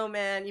 hey,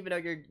 man, even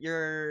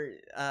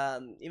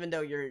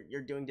though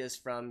you're doing this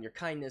from your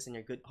kindness and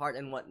your good heart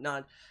and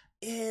whatnot,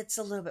 it's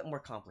a little bit more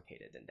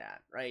complicated than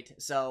that, right?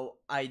 So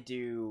I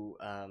do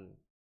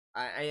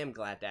I am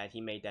glad that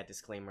he made that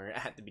disclaimer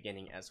at the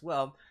beginning as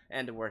well,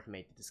 and the work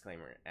made the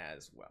disclaimer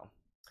as well.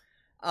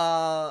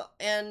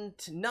 And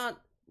not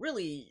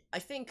really. I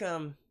think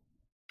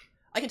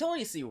I can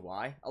totally see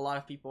why a lot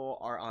of people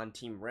are on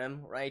Team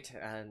Rim, right?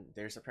 And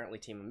there's apparently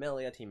Team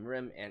Amelia, Team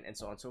Rim, and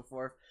so on and so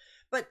forth.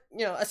 But,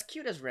 as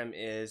cute as Rim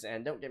is,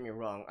 and don't get me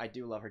wrong, I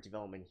do love her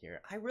development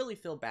here, I really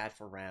feel bad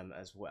for Ram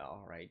as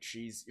well, right?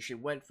 She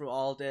went through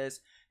all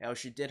this,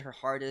 she did her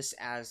hardest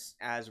as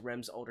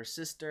Rem's older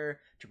sister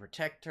to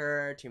protect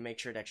her, to make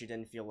sure that she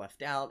didn't feel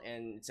left out,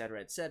 and etc.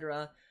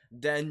 etc.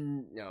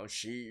 Then,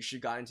 she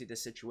got into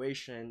this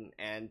situation,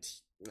 and,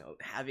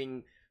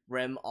 having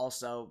Rem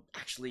also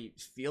actually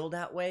feel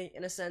that way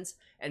in a sense,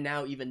 and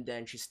now even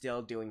then she's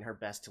still doing her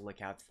best to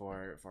look out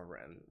for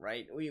Rem,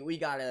 right? We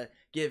gotta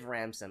give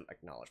Ram some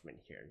acknowledgement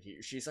here.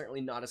 She's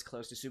certainly not as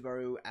close to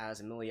Subaru as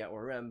Emilia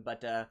or Rem,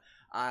 but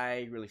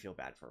I really feel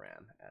bad for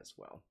Ram as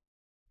well.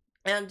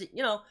 And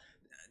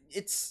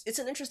it's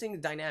an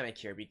interesting dynamic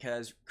here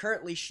because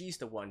currently she's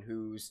the one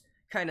who's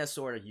kind of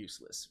sort of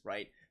useless,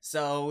 right?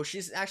 So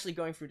she's actually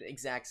going through the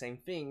exact same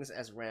things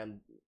as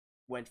Ram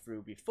went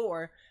through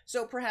before.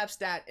 So perhaps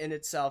that in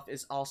itself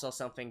is also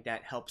something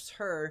that helps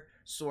her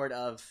sort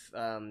of.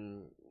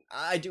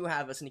 I do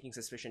have a sneaking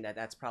suspicion that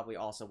that's probably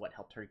also what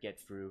helped her get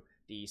through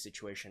the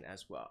situation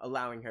as well,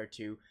 allowing her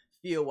to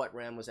feel what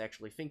Ram was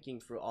actually thinking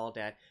through all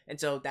that. And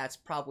so that's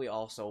probably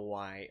also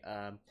why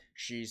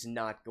she's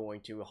not going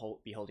to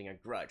be holding a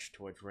grudge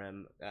towards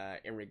Ram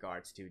in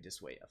regards to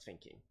this way of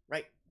thinking,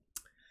 right?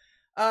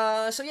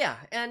 So yeah,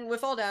 and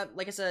with all that,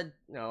 like I said,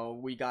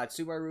 we got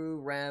Subaru,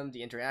 Ram,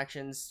 the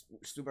interactions.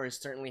 Subaru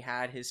certainly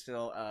had his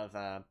fill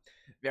of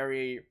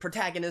very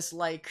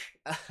protagonist-like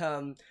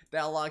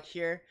dialogue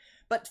here.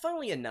 But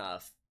funnily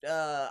enough,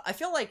 I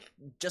feel like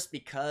just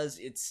because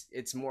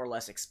it's more or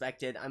less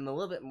expected, I'm a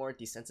little bit more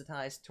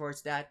desensitized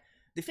towards that.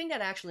 The thing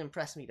that actually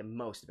impressed me the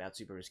most about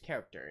Subaru's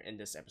character in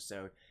this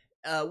episode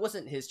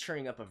wasn't his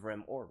cheering up of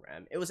Rem or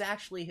Ram. It was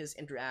actually his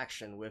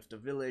interaction with the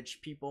village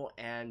people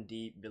and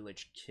the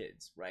village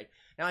kids, right?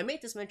 Now, I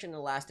made this mention in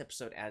the last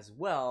episode as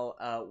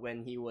well,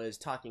 when he was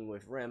talking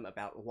with Rem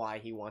about why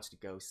he wants to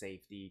go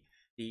save the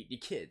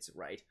kids,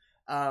 right?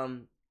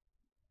 And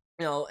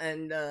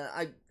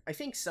I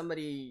think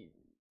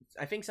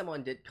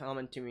someone did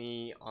comment to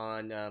me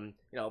on,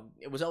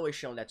 it was always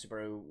shown that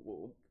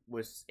Subaru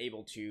was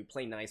able to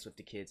play nice with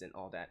the kids and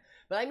all that.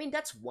 But I mean,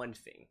 that's one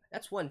thing.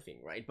 That's one thing,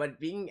 right?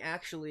 But being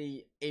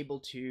actually able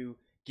to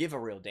give a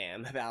real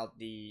damn about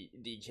the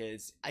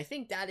kids, I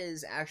think that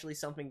is actually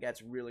something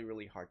that's really,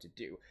 really hard to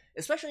do.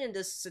 Especially in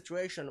this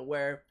situation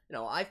where,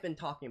 I've been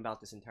talking about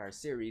this entire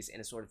series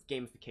in a sort of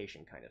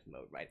gamification kind of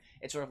mode, right?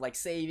 It's sort of like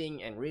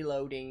saving and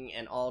reloading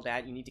and all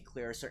that. You need to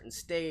clear a certain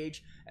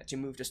stage to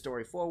move the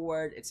story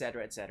forward,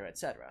 etc., etc.,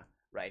 etc.,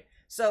 right?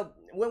 So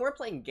when we're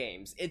playing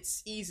games,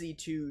 it's easy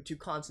to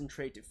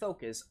concentrate, to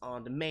focus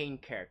on the main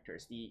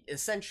characters, the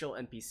essential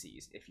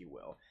NPCs, if you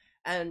will.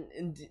 And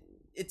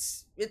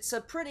it's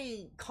a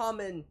pretty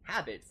common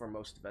habit for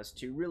most of us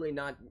to really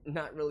not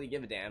really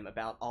give a damn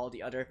about all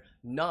the other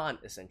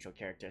non-essential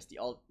characters, the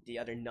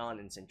other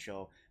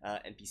non-essential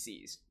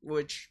NPCs,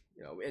 which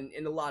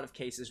in a lot of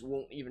cases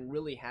won't even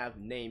really have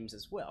names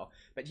as well.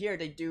 But here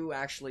they do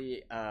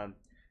actually.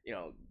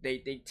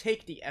 They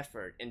take the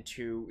effort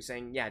into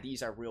saying, yeah,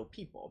 these are real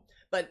people.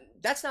 But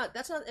that's not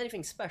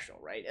anything special,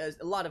 right? As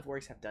a lot of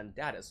works have done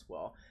that as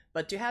well.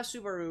 But to have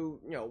Subaru,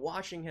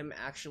 watching him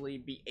actually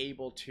be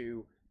able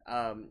to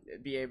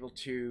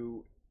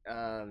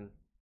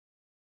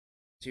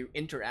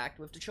interact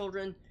with the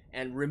children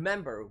and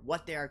remember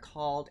what they are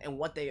called and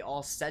what they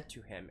all said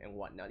to him and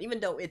whatnot, even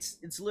though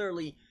it's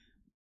literally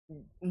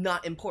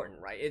not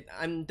important, right?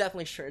 I'm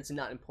definitely sure it's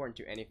not important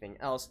to anything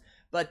else,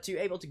 but to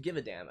able to give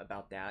a damn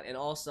about that. And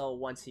also,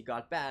 once he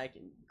got back,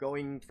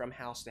 going from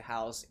house to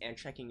house and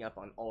checking up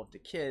on all of the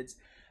kids,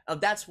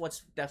 that's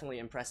what's definitely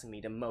impressing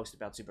me the most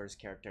about Subaru's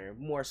character,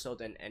 more so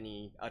than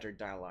any other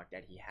dialogue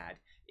that he had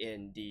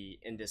in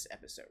this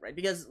episode, right?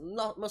 Because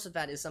most of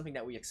that is something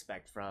that we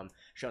expect from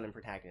shonen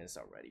protagonists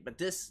already, but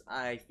this,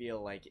 I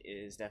feel like,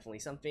 is definitely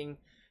something,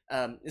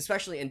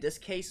 especially in this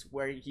case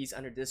where he's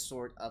under this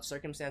sort of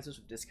circumstances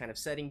with this kind of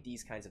setting,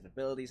 these kinds of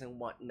abilities and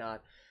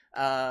whatnot.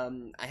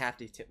 I have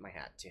to tip my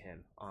hat to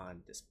him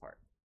on this part.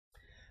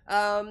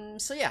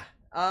 So yeah,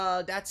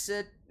 that's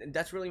it.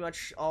 That's really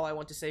much all I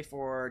want to say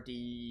for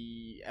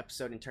the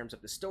episode in terms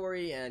of the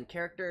story and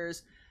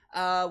characters.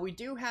 We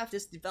do have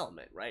this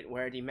development, right,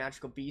 where the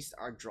magical beasts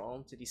are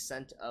drawn to the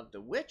scent of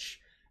the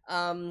witch.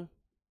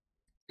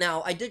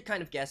 Now, I did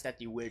kind of guess that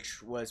the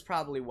witch was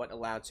probably what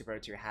allowed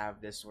Subaru to have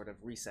this sort of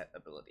reset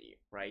ability,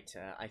 right?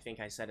 I think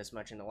I said as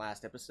much in the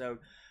last episode.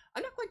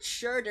 I'm not quite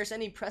sure there's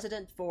any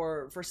precedent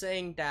for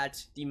saying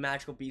that the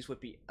magical beast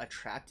would be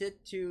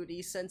attracted to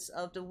the sense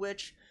of the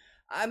witch.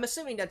 I'm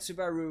assuming that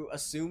Subaru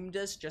assumed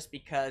this just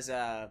because,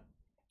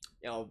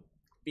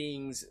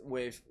 beings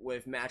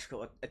with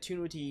magical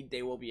attunity,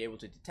 they will be able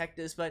to detect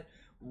this, but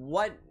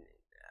what...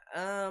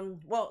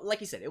 well,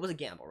 like you said, it was a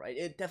gamble, right?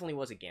 It definitely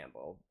was a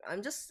gamble.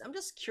 I'm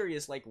just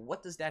curious, like,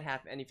 what does that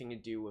have anything to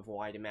do with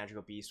why the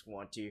magical beasts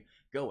want to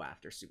go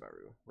after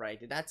Subaru, right?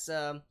 That's,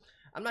 I'm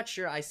not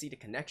sure I see the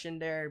connection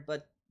there,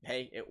 but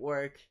hey, it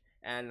worked,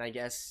 and I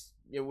guess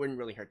it wouldn't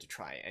really hurt to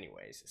try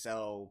anyways.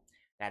 So,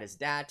 that is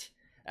that.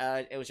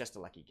 It was just a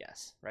lucky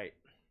guess, right?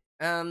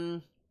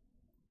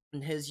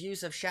 His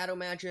use of shadow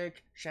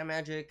magic,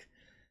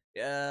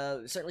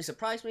 certainly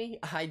surprised me.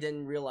 I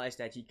didn't realize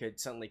that he could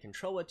suddenly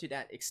control it to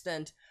that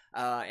extent,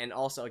 and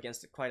also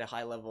against quite a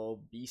high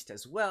level beast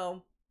as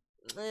well.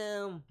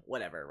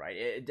 Whatever, right?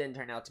 It didn't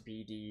turn out to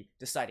be the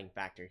deciding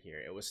factor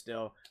here. It was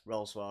still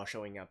Roswell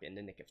showing up in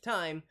the nick of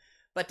time.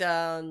 But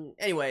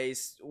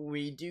anyways,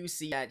 we do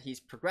see that he's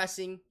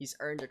progressing. He's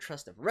earned the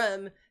trust of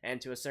Rem, and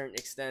to a certain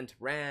extent,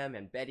 Ram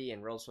and Betty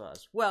and Roswell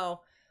as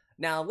well.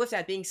 Now, with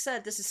that being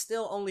said, this is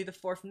still only the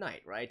 4th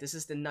night, right? This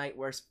is the night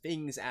where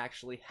things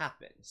actually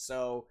happen.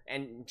 So,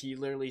 and he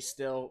literally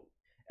still,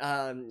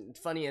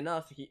 funny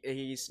enough,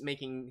 he's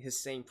making his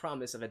same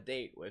promise of a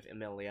date with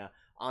Emilia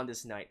on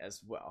this night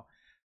as well.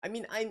 I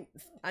mean,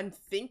 I'm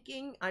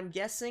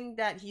guessing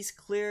that he's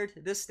cleared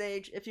this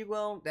stage, if you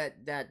will,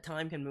 that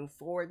time can move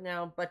forward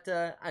now, but,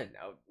 I don't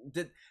know.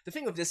 The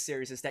thing with this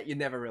series is that you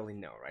never really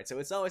know, right? So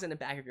it's always in the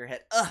back of your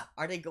head,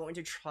 are they going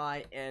to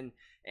try and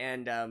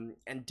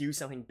do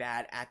something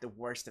bad at the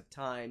worst of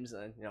times,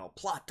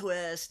 plot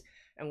twist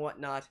and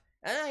whatnot?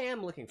 And I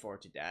am looking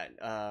forward to that.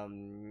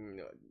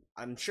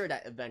 I'm sure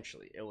that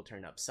eventually it will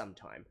turn up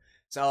sometime.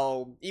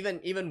 So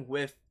even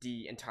with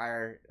the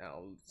entire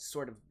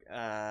sort of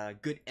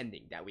good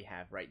ending that we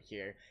have right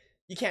here,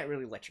 you can't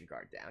really let your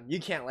guard down.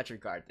 You can't let your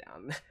guard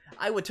down.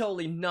 I would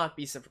totally not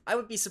be I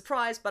would be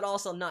surprised, but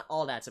also not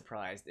all that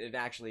surprised if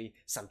actually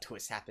some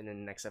twist happened in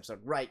the next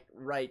episode, right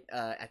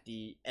at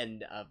the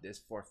end of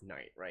this 4th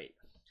night, right?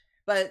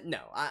 But no,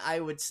 I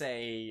would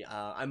say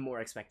I'm more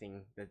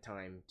expecting the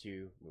time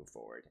to move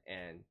forward,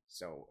 and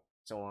so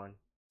on,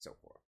 so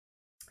forth.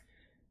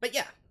 But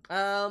yeah,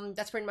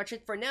 that's pretty much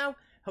it for now.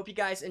 Hope you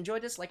guys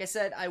enjoyed this. Like I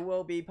said, I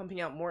will be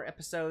pumping out more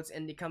episodes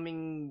in the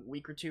coming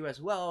week or two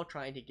as well,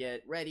 trying to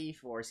get ready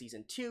for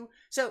season 2.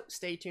 So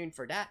stay tuned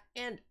for that,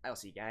 and I'll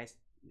see you guys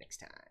next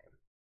time.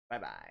 Bye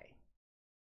bye.